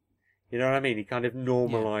 You know what I mean? He kind of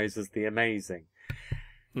normalizes the amazing.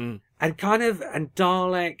 And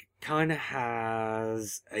Dalek kind of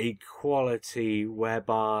has a quality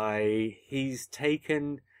whereby he's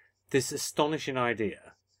taken this astonishing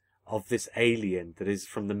idea of this alien that is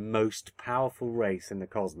from the most powerful race in the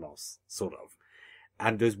cosmos, sort of,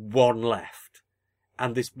 and there's one left.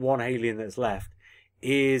 And this one alien that's left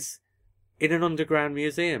is in an underground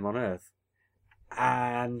museum on Earth.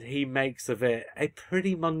 And he makes of it a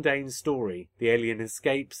pretty mundane story. The alien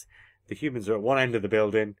escapes, the humans are at one end of the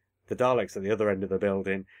building, the Daleks at the other end of the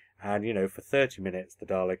building, and, for 30 minutes the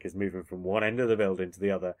Dalek is moving from one end of the building to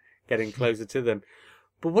the other, getting closer to them.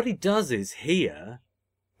 But what he does is here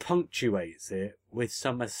punctuates it with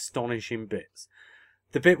some astonishing bits.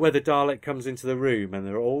 The bit where the Dalek comes into the room and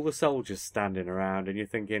there are all the soldiers standing around, and you're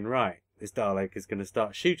thinking, right, this Dalek is going to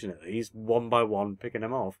start shooting at these one by one, picking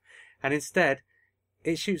them off. And instead,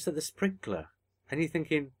 it shoots at the sprinkler. And you're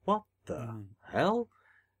thinking, what the hell?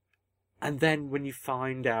 And then when you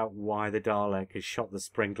find out why the Dalek has shot the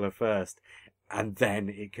sprinkler first, and then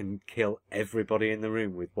it can kill everybody in the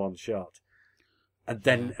room with one shot. And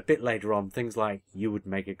then a bit later on, things like, you would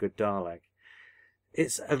make a good Dalek.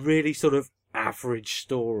 It's a really sort of average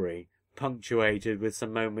story, punctuated with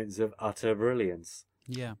some moments of utter brilliance.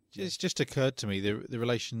 Yeah. It's just occurred to me the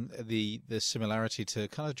relation, the similarity to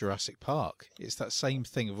kind of Jurassic Park. It's that same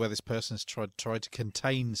thing of where this person's tried to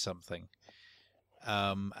contain something,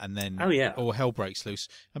 and then all hell breaks loose.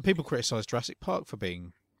 And people criticise Jurassic Park for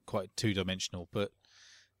being quite two-dimensional, but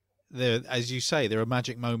there, as you say, there are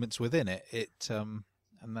magic moments within it. And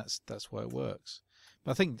that's why it works.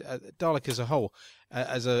 But I think Dalek as a whole,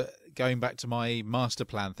 going back to my master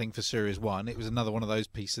plan thing for Series 1, it was another one of those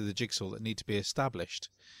pieces of the jigsaw that need to be established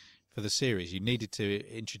for the series. You needed to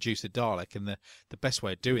introduce the Dalek, and the best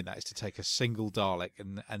way of doing that is to take a single Dalek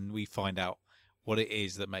and we find out what it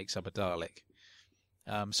is that makes up a Dalek.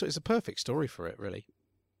 So it's a perfect story for it, really.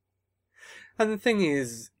 And the thing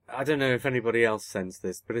is, I don't know if anybody else sensed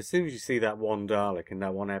this, but as soon as you see that one Dalek in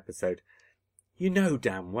that one episode, you know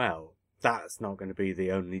damn well that's not going to be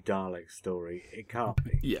the only Dalek story. It can't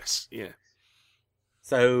be. Yes, yeah.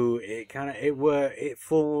 So it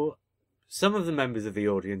for some of the members of the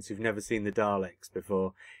audience who've never seen the Daleks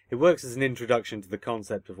before, it works as an introduction to the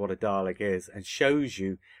concept of what a Dalek is and shows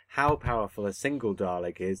you how powerful a single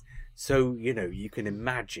Dalek is. So, you can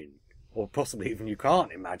imagine, or possibly even you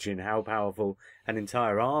can't imagine, how powerful an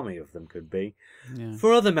entire army of them could be. Yeah.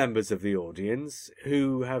 For other members of the audience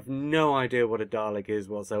who have no idea what a Dalek is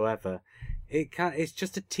whatsoever, it's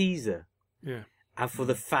just a teaser. Yeah. And for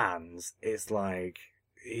the fans, it's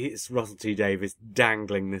Russell T Davies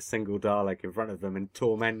dangling this single Dalek in front of them and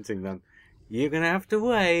tormenting them. You're going to have to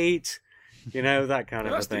wait. That kind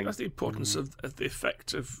of a thing. That's the importance of the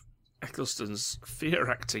effect of Eccleston's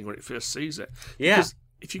fear acting when it first sees it. Yeah.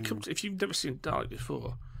 Because if you've never seen Dalek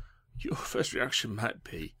before, your first reaction might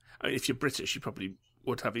be, I mean, if you're British, you probably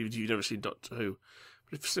would have, even if you've never seen Doctor Who.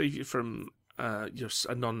 But if say you're from you're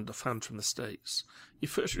a non-fan from the States, your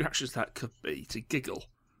first reaction to that could be to giggle.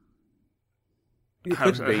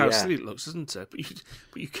 How silly it looks, isn't it?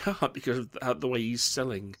 But you can't, because of the way he's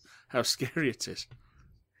selling how scary it is.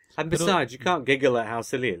 And besides, you can't giggle at how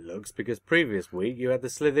silly it looks, because previous week you had the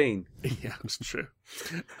Slitheen. Yeah, that's true.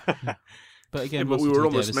 But again, but we were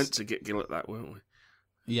almost meant to giggle at that, weren't we?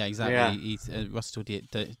 Yeah, exactly. Yeah. Russell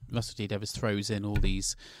T Davies throws in all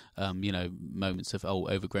these, moments of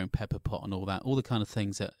overgrown pepper pot and all that, all the kind of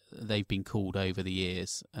things that they've been called over the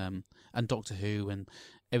years, and Doctor Who and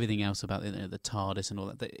everything else about the TARDIS and all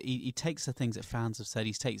that. He takes the things that fans have said,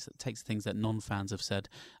 he takes the things that non-fans have said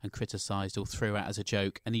and criticised or threw out as a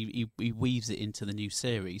joke, and he weaves it into the new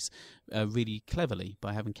series really cleverly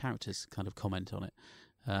by having characters kind of comment on it.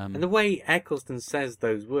 And the way Eccleston says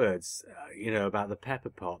those words, about the pepper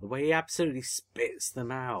pot, the way he absolutely spits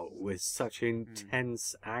them out with such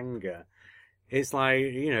intense anger, it's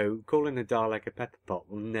like, calling a Dalek a pepper pot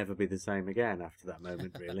will never be the same again after that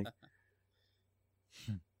moment, really.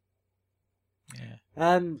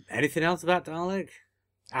 Yeah. Anything else about Dalek?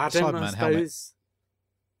 Adam, Cyberman I suppose.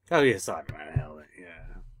 Helmet. Oh yeah, Cyberman helmet.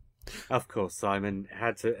 Yeah, of course. Simon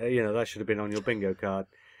had to. That should have been on your bingo card.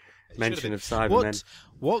 Mention of Cybermen.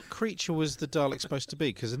 What creature was the Dalek supposed to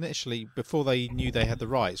be? Because initially, before they knew they had the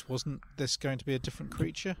rights, wasn't this going to be a different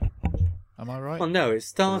creature? Am I right? Well, no. It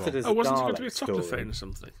started as a wasn't Dalek it going to be a story. Toclafane or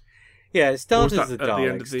something? Yeah, it started Or as was a that at the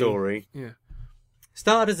end Dalek of the story. Yeah.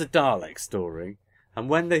 Started as a Dalek story, and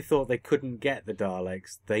when they thought they couldn't get the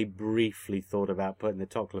Daleks, they briefly thought about putting the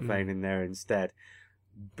Toclafane in there instead.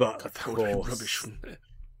 But God, of that would have been course, rubbish, wouldn't it?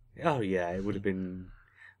 Oh yeah, it would have been.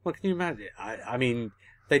 Well, can you imagine? I mean,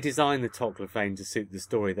 they designed the Toclafane to suit the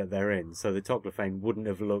story that they're in, so the Toclafane wouldn't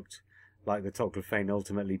have looked like the Toclafane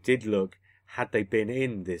ultimately did look had they been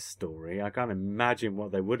in this story. I can't imagine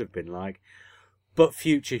what they would have been like. But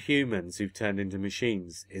future humans who've turned into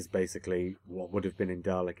machines is basically what would have been in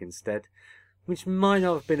Dalek instead, which might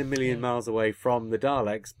not have been a million miles away from the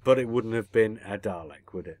Daleks, but it wouldn't have been a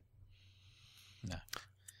Dalek, would it? No.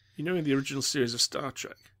 In the original series of Star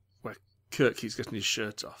Trek, where Kirk keeps getting his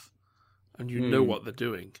shirt off, and you know what they're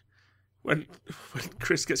doing. When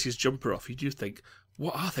Chris gets his jumper off, you do think,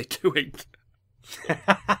 what are they doing?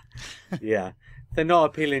 Yeah. They're not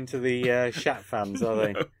appealing to the Shat fans, are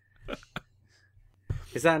they? No.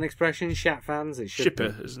 Is that an expression, Shat fans? It should Shipper,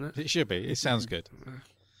 be. isn't it? It should be. It sounds good.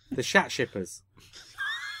 The Shat shippers.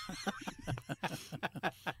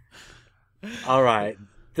 All right.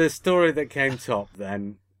 The story that came top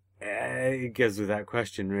then, it goes without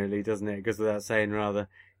question, really, doesn't it? It goes without saying, rather.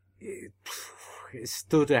 It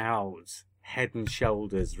stood out head and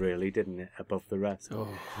shoulders, really, didn't it, above the rest?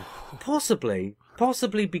 Oh. Possibly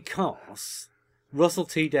because Russell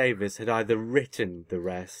T Davies had either written the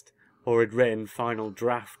rest or had written final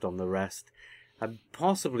draft on the rest. And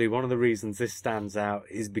possibly one of the reasons this stands out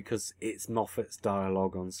is because it's Moffat's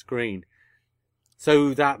dialogue on screen.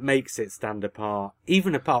 So that makes it stand apart,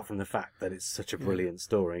 even apart from the fact that it's such a brilliant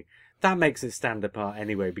story. That makes it stand apart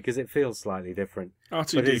anyway, because it feels slightly different.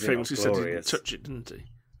 RTD famously said he didn't touch it, didn't he?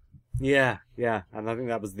 Yeah. And I think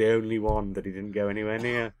that was the only one that he didn't go anywhere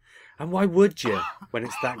near. And why would you, when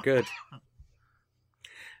it's that good?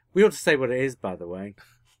 We ought to say what it is, by the way.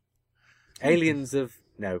 Aliens of...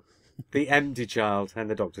 No. The Empty Child and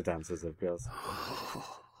the Doctor Dancers, of course.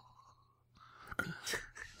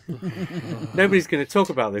 Nobody's going to talk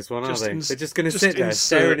about this one, are they? They're just going to sit there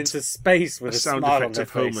staring into space with a sound smile effect on their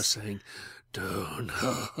of Homer face. saying,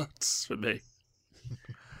 "Donuts" for me.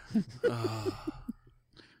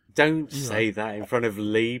 Don't say that in front of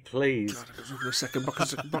Lee, please. God, I got to open a second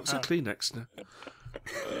box of Kleenex now.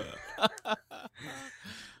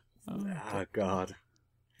 Oh, God.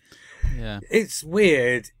 Yeah. It's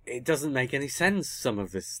weird. It doesn't make any sense, some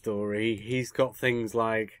of this story. He's got things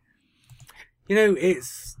like...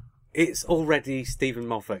 it's already Stephen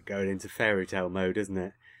Moffat going into fairy tale mode, isn't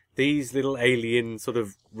it? These little alien sort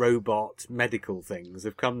of robot medical things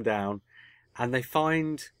have come down and they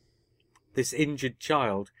find this injured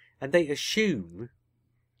child and they assume,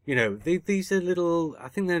 these are little, I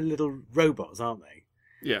think they're little robots, aren't they?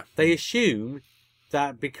 Yeah. They assume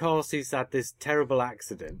that because he's had this terrible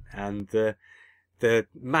accident and the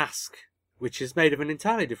mask, which is made of an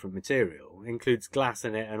entirely different material, includes glass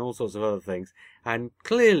in it and all sorts of other things, and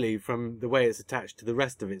clearly from the way it's attached to the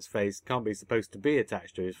rest of its face, can't be supposed to be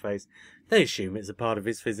attached to his face, they assume it's a part of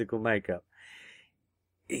his physical makeup.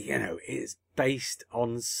 It's based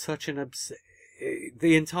on such an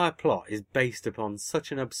the entire plot is based upon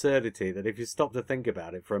such an absurdity that if you stop to think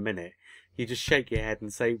about it for a minute, you just shake your head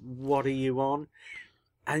and say, what are you on?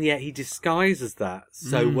 and yet he disguises that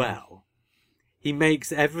so well. He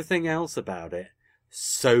makes everything else about it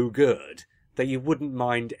so good that you wouldn't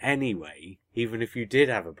mind anyway, even if you did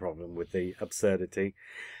have a problem with the absurdity.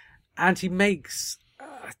 And he makes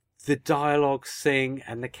the dialogue sing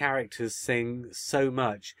and the characters sing so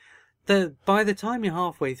much that by the time you're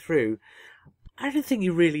halfway through, I don't think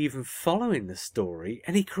you're really even following the story.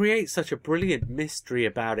 And he creates such a brilliant mystery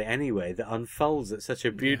about it anyway that unfolds at such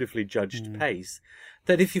a beautifully judged pace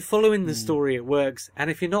that if you're following the story, it works. And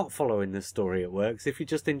if you're not following the story, it works if you're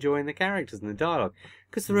just enjoying the characters and the dialogue.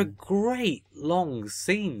 Because there are great long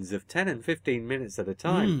scenes of 10 and 15 minutes at a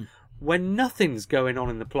time when nothing's going on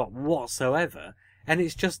in the plot whatsoever. And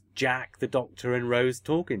it's just Jack, the Doctor, and Rose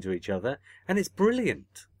talking to each other. And it's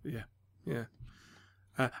brilliant. Yeah, yeah.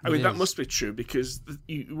 I mean, that must be true because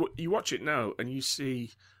you watch it now and you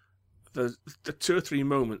see the 2 or 3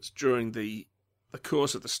 moments during the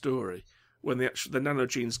course of the story when the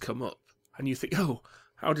nanogenes come up and you think, oh,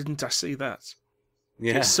 how didn't I see that?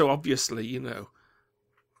 Yeah. It's so obviously,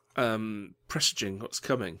 presaging what's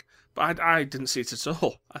coming. But I didn't see it at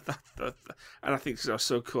all. And I think because I was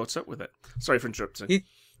so caught up with it. Sorry for interrupting.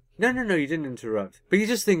 No, you didn't interrupt. But you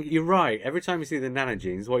just think, you're right, every time you see the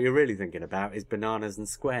nanogenes, what you're really thinking about is bananas and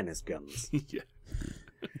squareness guns. Yeah.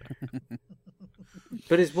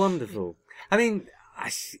 But it's wonderful. I mean,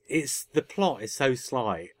 the plot is so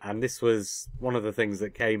slight, and this was one of the things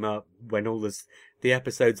that came up when all the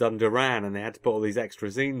episodes underran and they had to put all these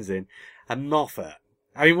extra scenes in. And Moffat,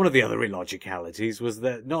 I mean, one of the other illogicalities was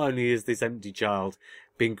that not only is this empty child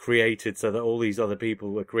being created so that all these other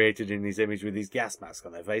people were created in his image with these gas masks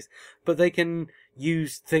on their face, but they can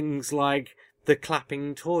use things like the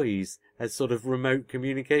clapping toys as sort of remote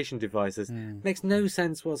communication devices. Makes no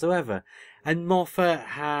sense whatsoever. And Moffat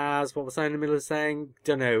has, what was I in the middle of saying?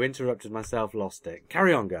 Don't know, interrupted myself, lost it.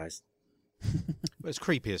 Carry on, guys. Well, it's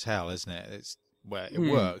creepy as hell, isn't it? It's where it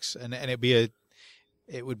works, and it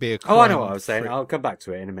would be a crime. Oh, I know what I was saying. I'll come back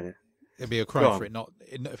to it in a minute. It'd be a crime for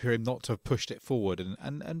him not to have pushed it forward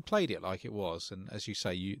and played it like it was. And as you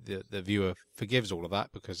say, the viewer forgives all of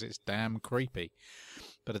that because it's damn creepy.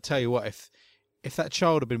 But I tell you what, if that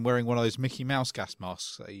child had been wearing one of those Mickey Mouse gas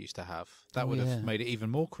masks that he used to have, that would have made it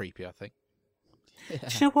even more creepy, I think. Yeah.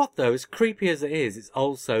 Do you know what, though? As creepy as it is, it's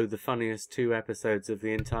also the funniest 2 episodes of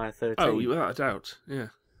the entire 13. Oh, without a doubt, yeah.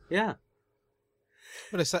 Yeah.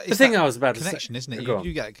 Well, it's the thing I was about to say, connection, isn't it?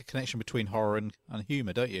 You get a connection between horror and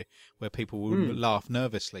humour, don't you? Where people will laugh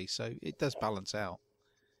nervously, so it does balance out.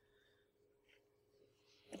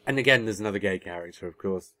 And again, there's another gay character, of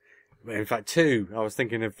course. In fact, 2. I was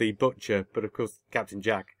thinking of the Butcher, but of course, Captain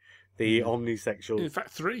Jack, the omnisexual. In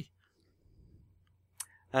fact, 3.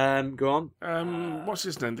 Go on. What's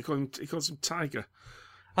his name? He calls him Tiger.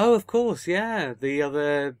 Oh, of course, yeah. The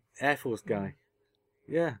other Air Force guy.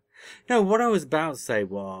 Yeah. No, what I was about to say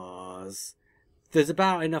was there's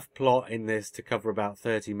about enough plot in this to cover about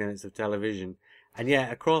 30 minutes of television. And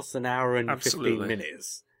yet, across an hour and 15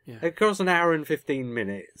 minutes,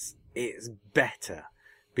 it's better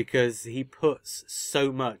because he puts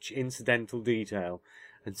so much incidental detail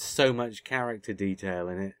and so much character detail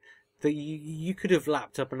in it that you could have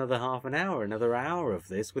lapped up another half an hour, another hour of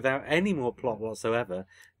this without any more plot whatsoever,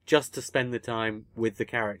 just to spend the time with the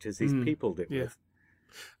characters he's peopled it with.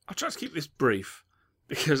 I'll try to keep this brief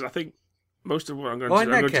because I think most of what I'm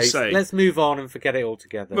going to say. Let's move on and forget it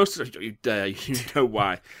altogether. Most of it, you dare, you know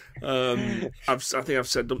why. I think I've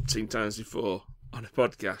said umpteen times before on a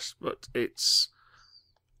podcast, but it's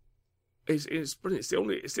brilliant.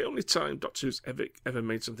 It's the only time Doctor Who's ever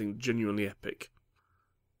made something genuinely epic,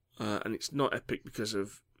 and it's not epic because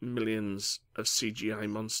of millions of CGI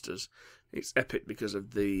monsters. It's epic because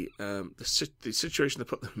of the situation they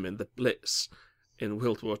put them in, the Blitz in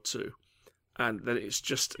World War II. And then it's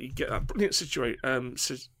just, you get that brilliant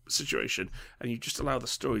situation and you just allow the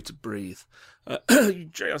story to breathe.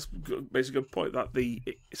 Jay has basically a good point that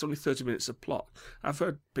it's only 30 minutes of plot. I've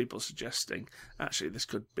heard people suggesting, actually, this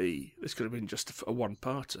could have been just a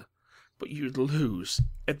one-parter. But you'd lose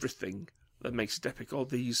everything that makes it epic. All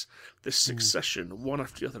this succession, one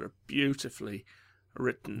after the other, of beautifully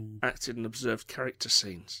written, acted and observed character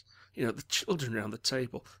scenes. The children around the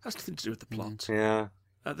table. That's nothing to do with the plot. Yeah.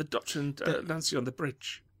 The Doctor and Nancy on the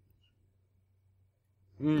bridge.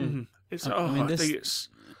 Mm.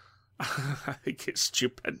 I think it's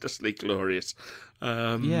stupendously glorious.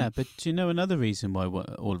 But do you know another reason why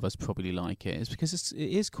all of us probably like it is because it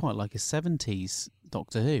is quite like a 70s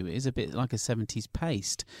Doctor Who. It is a bit like a 70s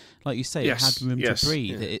paced. Like you say, Yes, it had room yes, to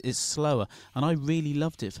breathe. yeah. It's slower. And I really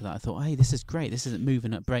loved it for that. I thought, hey, this is great. This isn't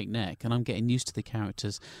moving at breakneck. And I'm getting used to the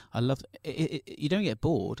characters. I love it. You don't get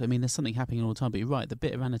bored. I mean, there's something happening all the time. But you're right, the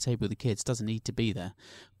bit around the table with the kids doesn't need to be there.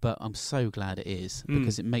 But I'm so glad it is,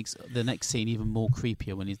 because it makes the next scene even more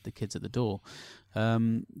creepier when the kid's at the door.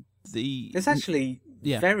 It's actually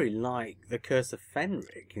very like The Curse of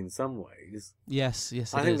Fenric in some ways. Yes,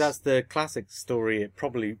 I think that's the classic story it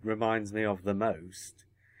probably reminds me of the most,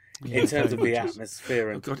 in terms of the atmosphere.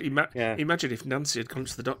 And, God, imagine if Nancy had come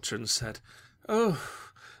to the doctor and said, "Oh,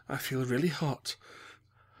 I feel really hot."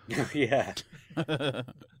 Yeah.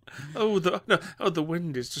 The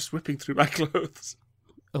wind is just whipping through my clothes.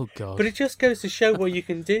 Oh, God. But it just goes to show what you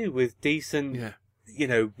can do with decent,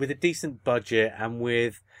 with a decent budget and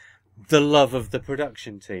with the love of the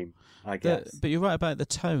production team, I guess. But you're right about the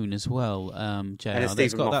tone as well, JR. And a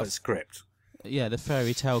Stephen Moffat script. Yeah, the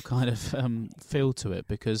fairy tale kind of feel to it,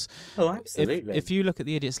 because absolutely. If you look at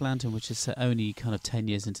The Idiot's Lantern, which is set only kind of 10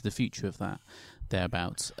 years into the future of that,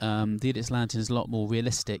 thereabouts, The Idiot's Lantern is a lot more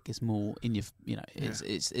realistic. It's more in your,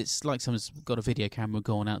 it's like someone's got a video camera,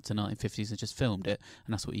 gone out to 1950s and just filmed it,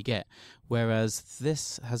 and that's what you get. Whereas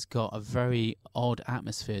this has got a very odd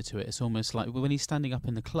atmosphere to it. It's almost like when he's standing up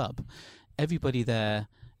in the club, everybody there,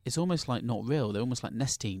 it's almost like not real. They're almost like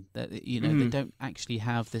nesting. They don't actually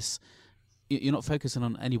have this. You're not focusing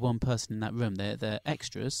on any one person in that room. They're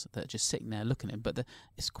extras that are just sitting there looking at him. But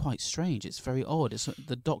it's quite strange. It's very odd.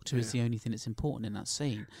 The doctor is the only thing that's important in that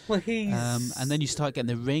scene. Well, he's and then you start getting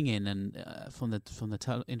the ringing, and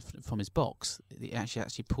from his box, he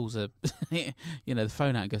actually pulls the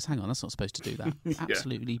phone out and goes, "Hang on, that's not supposed to do that."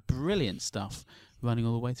 Absolutely brilliant stuff running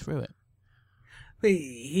all the way through it.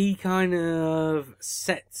 He kind of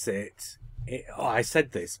sets it. I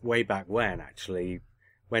said this way back when, actually.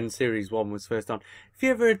 When Series 1 was first on. Have you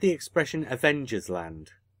ever heard the expression Avengers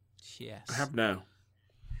Land? Yes. I have now.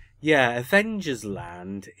 Yeah, Avengers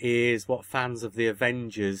Land is what fans of the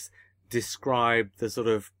Avengers describe the sort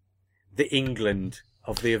of the England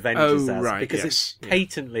of the Avengers as. Right, because yes.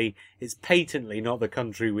 it's patently not the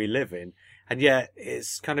country we live in. And yet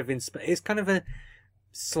it's kind of a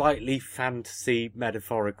slightly fantasy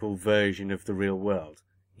metaphorical version of the real world.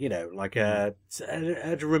 Like a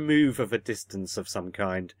remove of a distance of some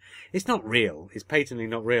kind. It's not real. It's patently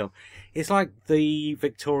not real. It's like the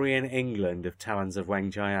Victorian England of Talons of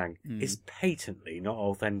Weng-Chiang. It's patently not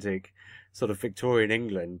authentic sort of Victorian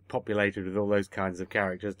England, populated with all those kinds of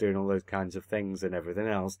characters doing all those kinds of things and everything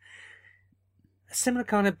else. A similar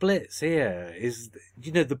kind of Blitz here is,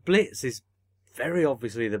 the Blitz is very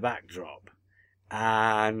obviously the backdrop.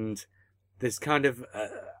 And there's kind of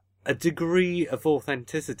a degree of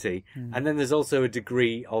authenticity, and then there's also a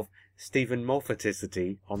degree of Stephen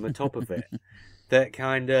Moffaticity on the top of it that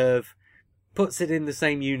kind of puts it in the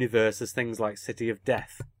same universe as things like City of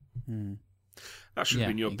Death. That should have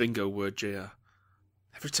been your bingo word, JR.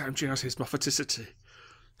 Every time JR says Moffaticity.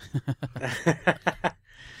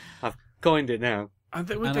 I've coined it now. And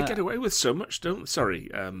they get away with so much, don't they?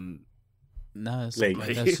 Sorry, No,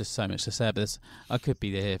 there's just so much to say. But I could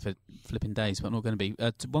be here for flipping days, but I'm not going to be.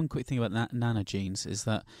 One quick thing about nanogenes is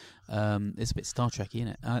that it's a bit Star Trek-y, isn't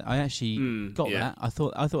it? I actually got that. I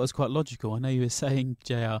thought it was quite logical. I know you were saying,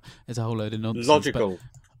 JR, it's a whole load of nonsense. Logical.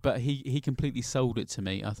 But he completely sold it to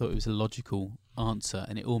me. I thought it was a logical answer,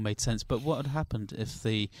 and it all made sense. But what had happened if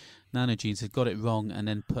the nanogenes had got it wrong and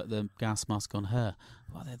then put the gas mask on her?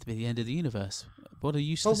 Well, that'd be the end of the universe. What a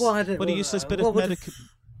useless bit of medical...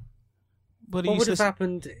 What would have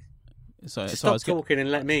happened? Stop talking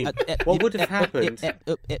and let me. What would have happened?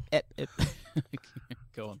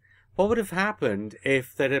 Go on. What would have happened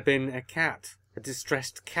if there had been a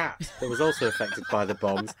distressed cat that was also affected by the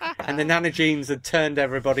bombs, and the nanogenes had turned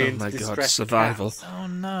everybody into distressed survival. cats? Oh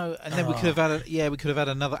no! And then we could have had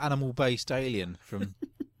another animal-based alien from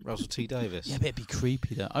Russell T Davies. Yeah, but it'd be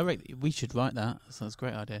creepy though. I reckon we should write that. That's a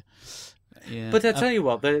great idea. Yeah. But I tell you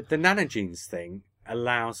what, the nanogenes thing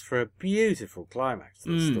allows for a beautiful climax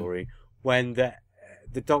to the story when the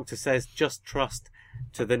doctor says, just trust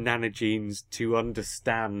to the nanogenes to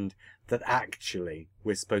understand that actually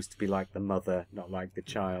we're supposed to be like the mother, not like the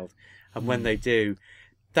child. And when they do,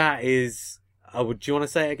 that is... do you want to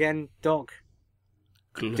say it again, Doc?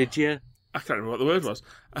 Did you? I can't remember what the word was.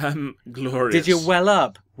 Glorious. Did you well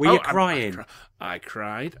up? Were you crying? I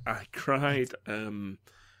cried.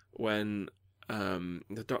 When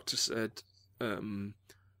the doctor said...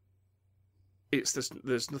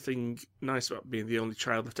 there's nothing nice about being the only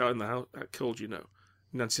child left out in the house. How cold,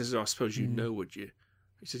 Nancy says, "Oh, I suppose you know, would you?"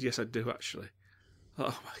 He says, "Yes, I do, actually."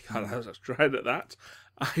 Oh my God, I was crying at that.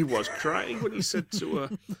 I was crying when he said to her,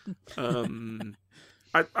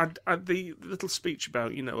 the little speech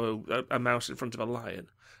about, a mouse in front of a lion,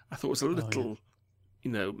 I thought was a little,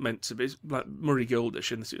 meant to be like Murray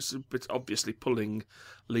Goldish, and it's a bit obviously pulling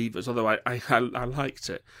levers, although I liked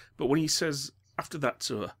it. But when he says after that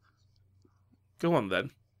to her, go on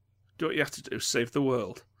then, do what you have to do, save the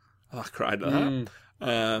world. Oh, I cried at that.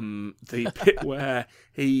 The bit where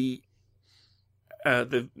he,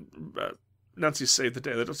 Nancy saved the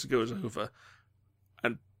day, the doctor goes over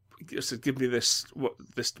and said, give me this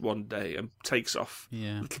one day, and takes off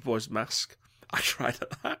little boy's mask. I cried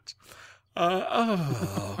at that.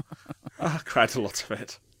 I cried a lot of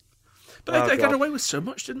it. But they got away with so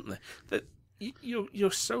much, didn't they? That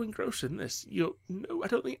you're so engrossed in this. I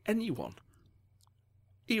don't think anyone,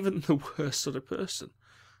 even the worst sort of person,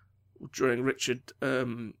 during Richard,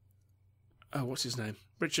 what's his name?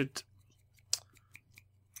 Richard.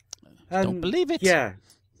 Don't believe it. Yeah.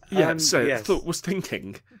 Was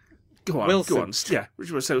thinking. Go on, Wilson. go on. Yeah,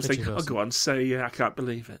 Richard was thinking. Oh, go on, say I can't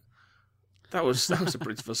believe it. That was a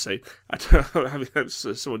beautiful scene. I don't know how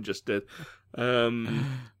someone just did.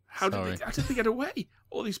 How did they get away?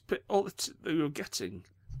 All that we were getting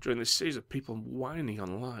during this series of people whining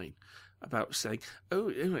online about saying, "Oh,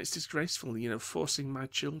 it's disgraceful," forcing my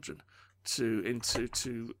children to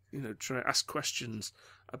try ask questions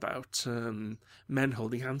about men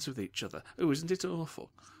holding hands with each other. Oh, isn't it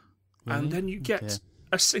awful? Really? And then you get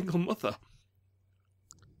a single mother.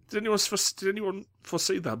 Did anyone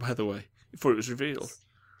foresee that, by the way, before it was revealed?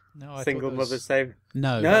 No, I single mother saved.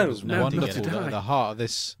 No, it was wonderful. The heart of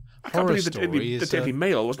this horror story the Daily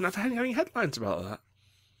Mail wasn't having headlines about that.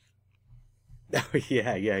 Oh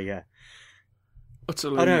yeah.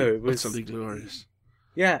 Utterly glorious.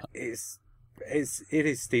 Yeah, it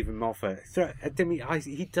is Stephen Moffat.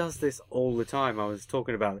 He does this all the time. I was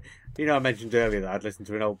talking about, I mentioned earlier that I'd listened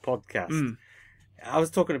to an old podcast. I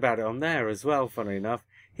was talking about it on there as well, funny enough.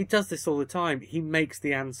 He does this all the time. He makes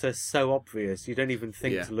the answer so obvious, you don't even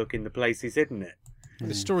think to look in the place he's hidden it.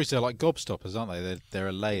 The stories are like gobstoppers, aren't they? There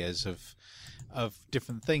are layers of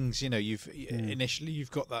different things. Initially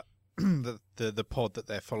you've got that the pod that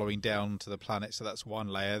they're following down to the planet, so that's one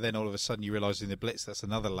layer. Then all of a sudden you realise in the Blitz that's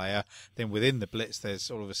another layer. Then within the Blitz there's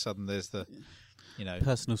the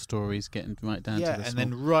personal stories getting right down to the and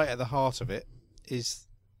then right at the heart of it is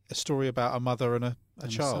a story about a mother and a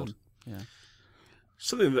child. Yeah.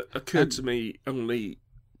 Something that occurred to me only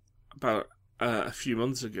about a few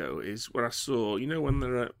months ago is when I saw,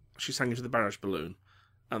 when she's hanging to the barrage balloon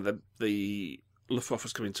and the Luftwaffe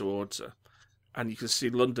was coming towards her, and you can see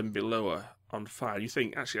London below her on fire. You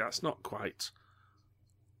think, actually, that's not quite...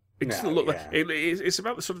 It doesn't look like... It's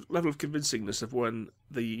about the sort of level of convincingness of when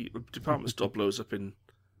the department store blows up in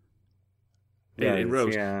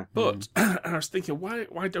Rose. Yeah. But I was thinking, why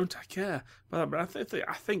don't I care? But I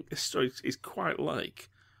think this story is quite like,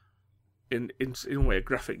 in a way, a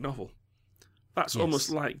graphic novel. That's almost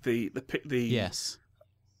like the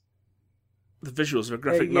visuals of a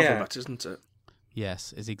graphic novel, that isn't it?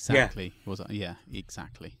 Yes, is exactly.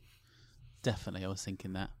 Exactly. Definitely, I was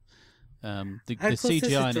thinking that. The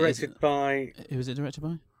CGI is directed by. Who was it directed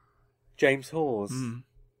by? James Hawes,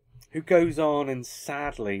 who goes on, and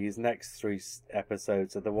sadly, his next 3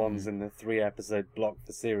 episodes are the ones in the 3-episode block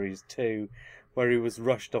for series 2, where he was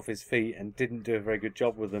rushed off his feet and didn't do a very good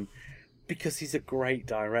job with them, because he's a great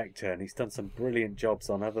director and he's done some brilliant jobs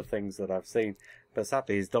on other things that I've seen. But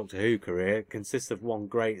sadly, his Doctor Who career consists of 1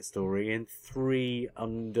 great story and 3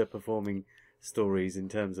 underperforming stories in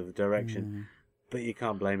terms of the direction. But you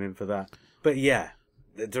can't blame him for that. But yeah,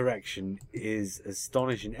 the direction is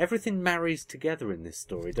astonishing. Everything marries together in this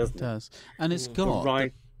story, doesn't it? It does. And it's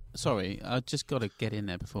got... Sorry, I just got to get in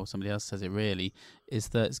there before somebody else says it, really, is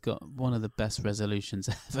that it's got one of the best resolutions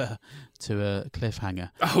ever to a cliffhanger.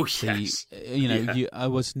 Oh, yes. I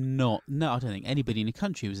was not... No, I don't think anybody in the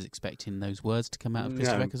country was expecting those words to come out of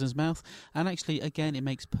Christopher Eccleston's mouth. And actually, again, it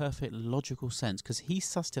makes perfect logical sense, because he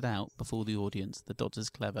sussed it out before the audience. The Doctor's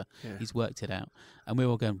clever. Yeah. He's worked it out. And we're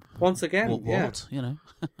all going... Once again, what?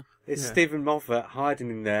 It's Stephen Moffat hiding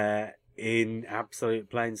in there in absolute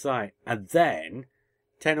plain sight. And then...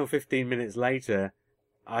 10 or 15 minutes later,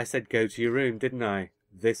 I said, go to your room, didn't I?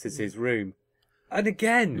 This is his room. And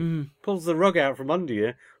again, pulls the rug out from under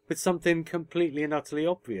you with something completely and utterly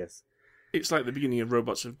obvious. It's like the beginning of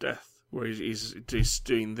Robots of Death, where he's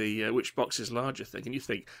doing the which box is larger thing, and you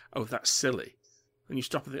think, oh, that's silly. And you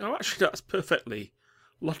stop and think, oh, actually, that's perfectly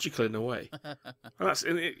logical in a way. And that's,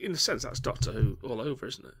 in a sense, that's Doctor Who all over,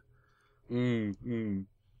 isn't it?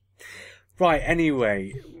 Right,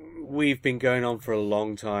 anyway, we've been going on for a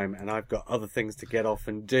long time, and I've got other things to get off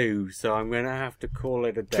and do, so I'm going to have to call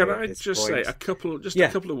it a day. Can at I this just point. say a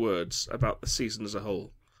couple of words about the season as a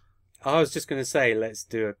whole? I was just going to say, let's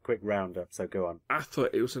do a quick roundup, so go on. I thought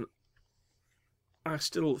it was I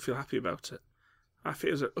still feel happy about it. I feel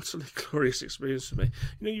it was an utterly glorious experience for me.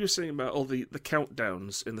 You know, you were saying about all the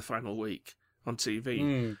countdowns in the final week on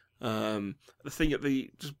TV. The thing at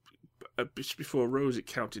just before Rose, it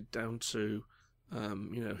counted down to,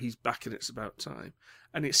 he's back and it's about time.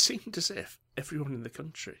 And it seemed as if everyone in the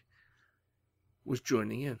country was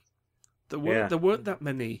joining in. There weren't that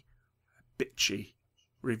many bitchy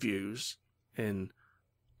reviews in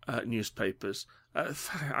newspapers. I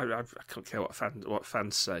can't care what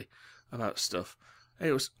fans say about stuff.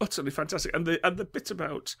 It was utterly fantastic, and the bit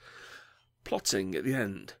about plotting at the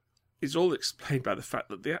end is all explained by the fact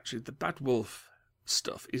that the Bad Wolf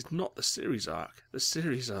stuff is not the series arc. The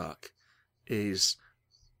series arc is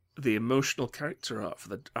the emotional character arc for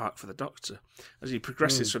the Doctor as he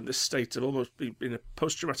progresses from this state of almost being in a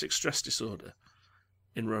post-traumatic stress disorder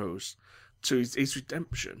in Rose to his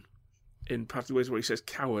redemption in part of the ways where he says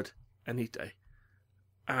 "coward" any day.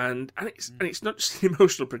 And it's not just the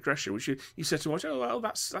emotional progression, which you said to watch. Oh well,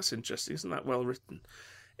 that's interesting. Isn't that well written?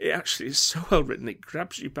 It actually is so well written. It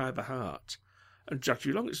grabs you by the heart and drags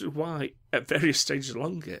you along. This is why at various stages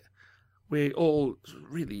along it, we're all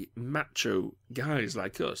really macho guys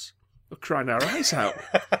like us. We're crying our eyes out.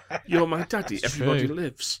 You're my daddy. That's everybody true.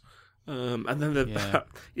 lives. And then that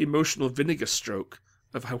emotional vinegar stroke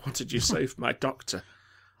of "I wanted you safe, my doctor."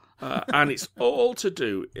 And it's all to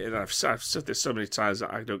do, and I've said this so many times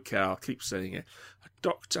that I don't care, I'll keep saying it. A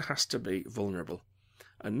doctor has to be vulnerable.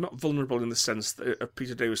 And not vulnerable in the sense that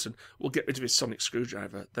Peter Davison will get rid of his sonic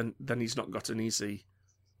screwdriver, then he's not got an easy,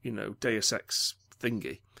 Deus Ex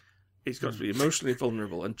thingy. He's got to be emotionally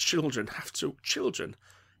vulnerable, and children,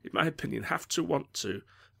 in my opinion, have to want to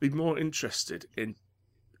be more interested in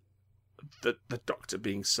the Doctor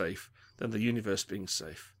being safe than the universe being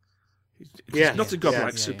safe. He's not a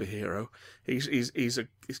godlike superhero. He's a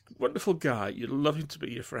wonderful guy. You'd love him to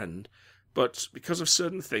be your friend, but because of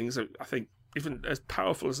certain things, I think even as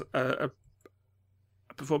powerful as a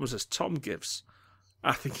performance as Tom gives,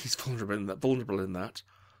 I think he's vulnerable in that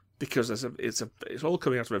because it's all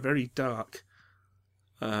coming out of a very dark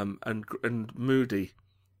and moody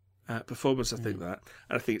performance. I think that,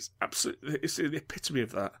 and I think it's the epitome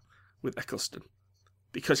of that with Eccleston.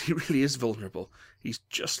 Because he really is vulnerable. He's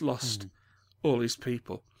just lost all his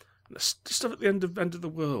people. And the stuff at the end of the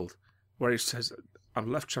world, where he says,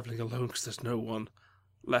 "I'm left travelling alone because there's no one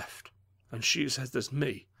left." And she says, "There's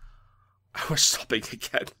me." I was sobbing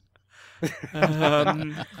again.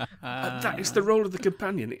 That is the role of the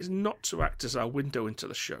companion. It's not to act as our window into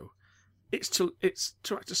the show. It's to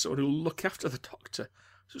act as someone who will look after the Doctor.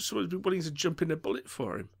 So someone who'll be willing to jump in front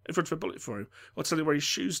of a bullet for him, or tell him when his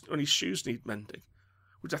shoes need mending.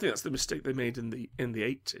 Which I think that's the mistake they made in the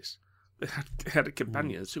 80s. They had a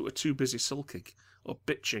companions who were too busy sulking or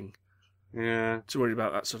bitching to worry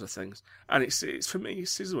about that sort of things. And it's for me,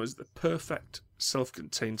 season was the perfect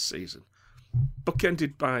self-contained season,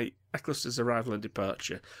 bookended by Eccleston's arrival and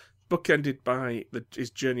departure, bookended by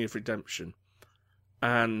his journey of redemption,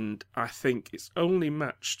 and I think it's only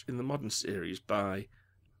matched in the modern series by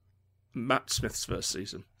Matt Smith's first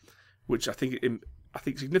season, which I think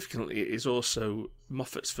significantly is also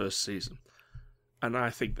Moffat's first season. And I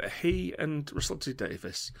think that he and Russell T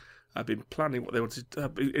Davies have been planning what they wanted,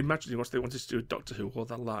 imagining what they wanted to do with Doctor Who all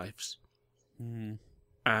their lives.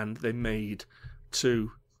 And they made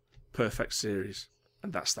 2 perfect series.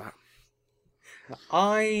 And that's that.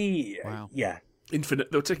 Wow. Yeah. They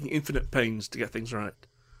were taking infinite pains to get things right.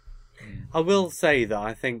 I will say that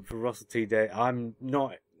I think for Russell T Davies, I'm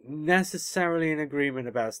not necessarily in agreement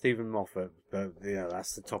about Stephen Moffat, but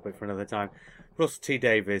that's the topic for another time. Russell T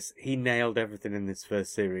Davies, he nailed everything in this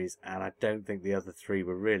first series, and I don't think the other 3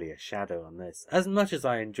 were really a shadow on this. As much as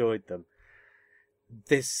I enjoyed them,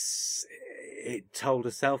 it told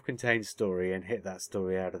a self-contained story and hit that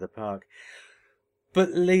story out of the park.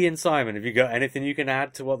 But Lee and Simon, have you got anything you can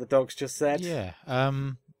add to what the Doc's just said? Yeah.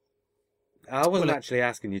 I wasn't actually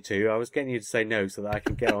asking you to. I was getting you to say no so that I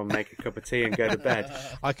can get on, make a cup of tea and go to bed.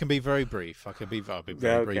 I can be very brief. I'll be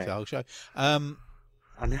very brief the whole show. I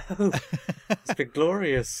know. It's been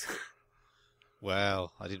glorious.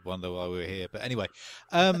 Well, I did wonder why we were here. But anyway.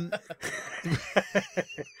 It's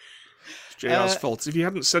JR's fault. If you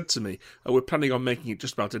hadn't said to me, we're planning on making it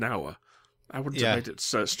just about an hour, I wouldn't have made it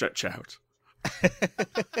stretch out.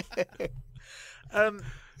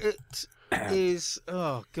 is,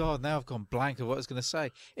 oh God, now I've gone blank of what I was going to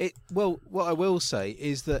say. Well, what I will say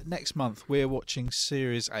is that next month we're watching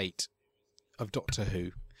Series 8 of Doctor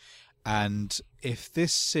Who. And if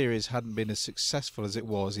this series hadn't been as successful as it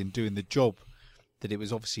was in doing the job that it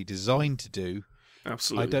was obviously designed to do,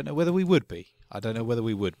 Absolutely. I don't know whether we would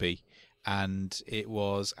be. And it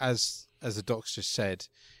was, as the Doctor just said,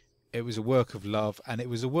 it was a work of love, and it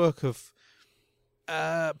was a work of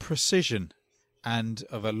precision and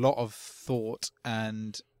of a lot of thought,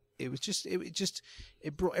 and it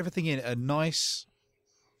brought everything in at a nice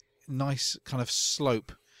kind of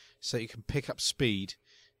slope, so you can pick up speed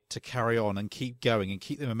to carry on and keep going and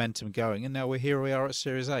keep the momentum going. And now we are at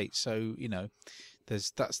Series 8, so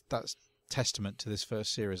that's testament to this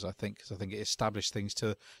first series, I think, because I think it established things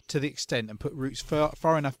to the extent and put roots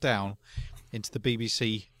far enough down into the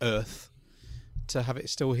BBC earth to have it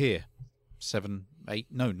still here 9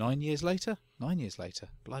 years later. 9 years later.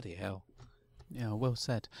 Bloody hell. Yeah, well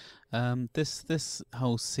said. This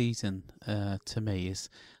whole season to me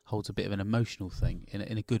holds a bit of an emotional thing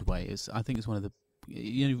in a good way. I think it's one of the,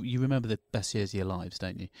 you remember the best years of your lives,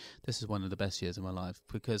 don't you? This is one of the best years of my life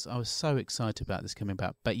because I was so excited about this coming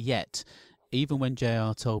back, but yet, even when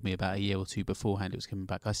JR told me about a year or two beforehand it was coming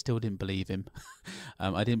back, I still didn't believe him.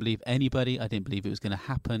 I didn't believe anybody. I didn't believe it was going to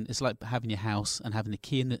happen. It's like having your house and having the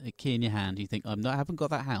key in your hand. You think, I haven't got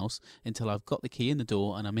that house until I've got the key in the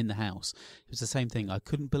door and I'm in the house. It was the same thing. I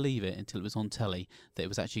couldn't believe it until it was on telly that it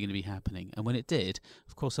was actually going to be happening. And when it did,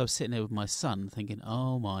 of course, I was sitting there with my son thinking,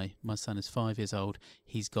 oh my son is 5 years old.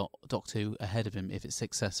 He's got Doctor Who ahead of him if it's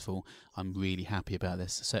successful. I'm really happy about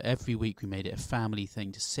this. So every week we made it a family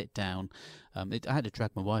thing to sit down. I had to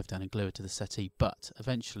drag my wife down and glue her to the settee, but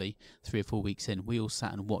eventually, 3 or 4 weeks in, we all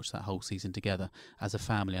sat and watched that whole season together as a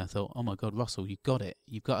family. I thought, oh my God, Russell, you've got it.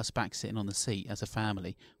 You've got us back sitting on the seat as a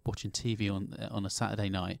family, watching TV on a Saturday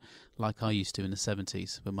night, like I used to in the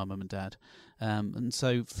 70s with my mum and dad. And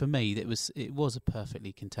so for me, it was a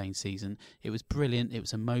perfectly contained season. It was brilliant. It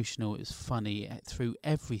was emotional. It was funny. It threw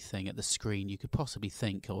everything at the screen you could possibly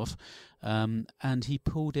think of, and he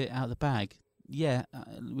pulled it out of the bag. Yeah,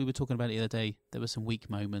 we were talking about it the other day. There were some weak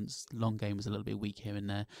moments. Long Game was a little bit weak here and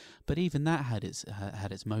there, but even that had its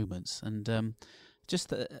moments. And just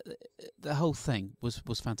the whole thing was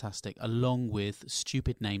fantastic. Along with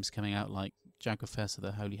stupid names coming out like Jagrafessa,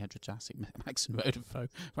 the Holy Hedrajasic Maxim Rodopho,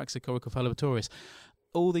 Raxacoricophalobatorius.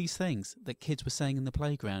 All these things that kids were saying in the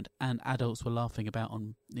playground and adults were laughing about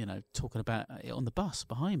talking about it on the bus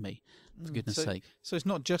behind me, for goodness sake. So it's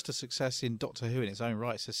not just a success in Doctor Who in its own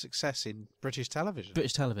right, it's a success in British television.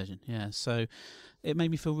 British television, yeah. So it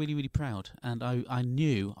made me feel really, really proud. And I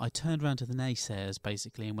turned around to the naysayers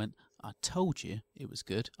basically and went, I told you it was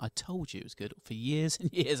good. I told you it was good. For years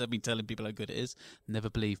and years I've been telling people how good it is. Never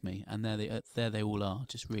believed me. And there they all are,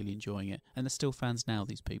 just really enjoying it. And they're still fans now,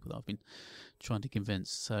 these people that I've been trying to convince.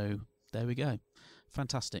 So there we go.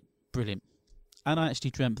 Fantastic. Brilliant. And I actually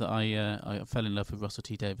dreamt that I fell in love with Russell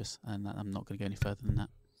T Davies. And I'm not going to go any further than that.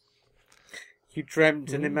 You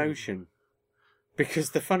dreamt an emotion. Because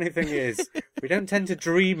the funny thing is, we don't tend to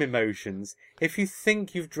dream emotions. If you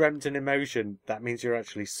think you've dreamt an emotion, that means you're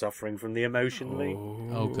actually suffering from the emotion, Lee.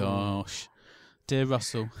 Oh gosh. Dear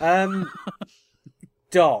Russell.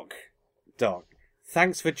 Doc,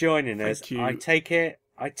 thanks for joining us. Thank you. I take it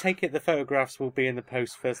the photographs will be in the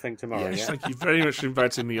post first thing tomorrow, Yes, yeah? thank you very much for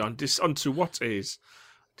inviting me onto what is,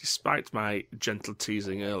 despite my gentle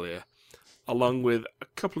teasing earlier, along with a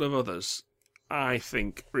couple of others, I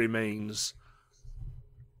think remains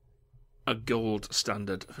a gold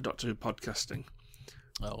standard for Doctor Who podcasting.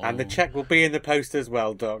 Oh. And the check will be in the post as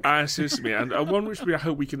well, Doc. Seriously, and one which I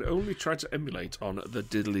hope we can only try to emulate on the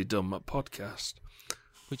Diddly Dum podcast.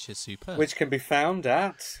 Which is superb. Which can be found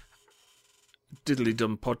at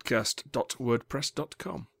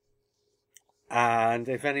diddlydumpodcast.wordpress.com. And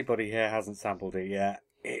if anybody here hasn't sampled it yet,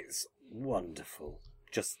 it's wonderful.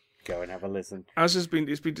 Just go and have a listen. As it's been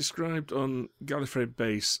described on Gallifrey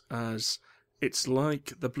Base as it's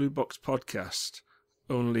like the Blue Box podcast,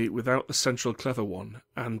 only without the central clever one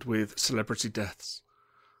and with celebrity deaths.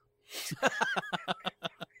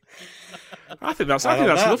 I think that's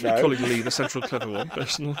lovely, calling Lee the central clever one,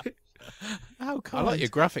 personally. How I like your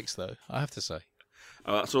graphics, though, I have to say.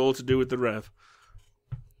 Oh, that's all to do with the Rev.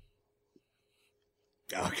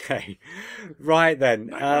 Okay. Right then.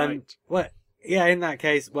 Right. Well, yeah, in that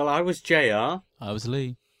case, I was JR. I was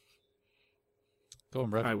Lee. Go on,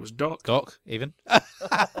 bro. I was Doc. Doc, even. Oh,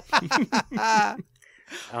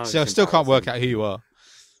 So I still can't work out who you are.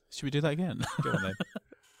 Should we do that again? Go on then.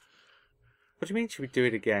 What do you mean, should we do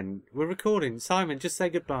it again? We're recording. Simon, just say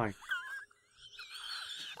goodbye.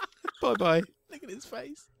 Bye-bye. Look at his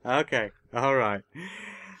face. Okay, all right.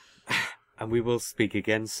 And we will speak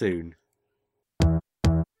again soon.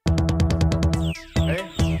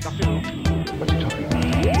 Hey, Doctor Who. What's he talking about?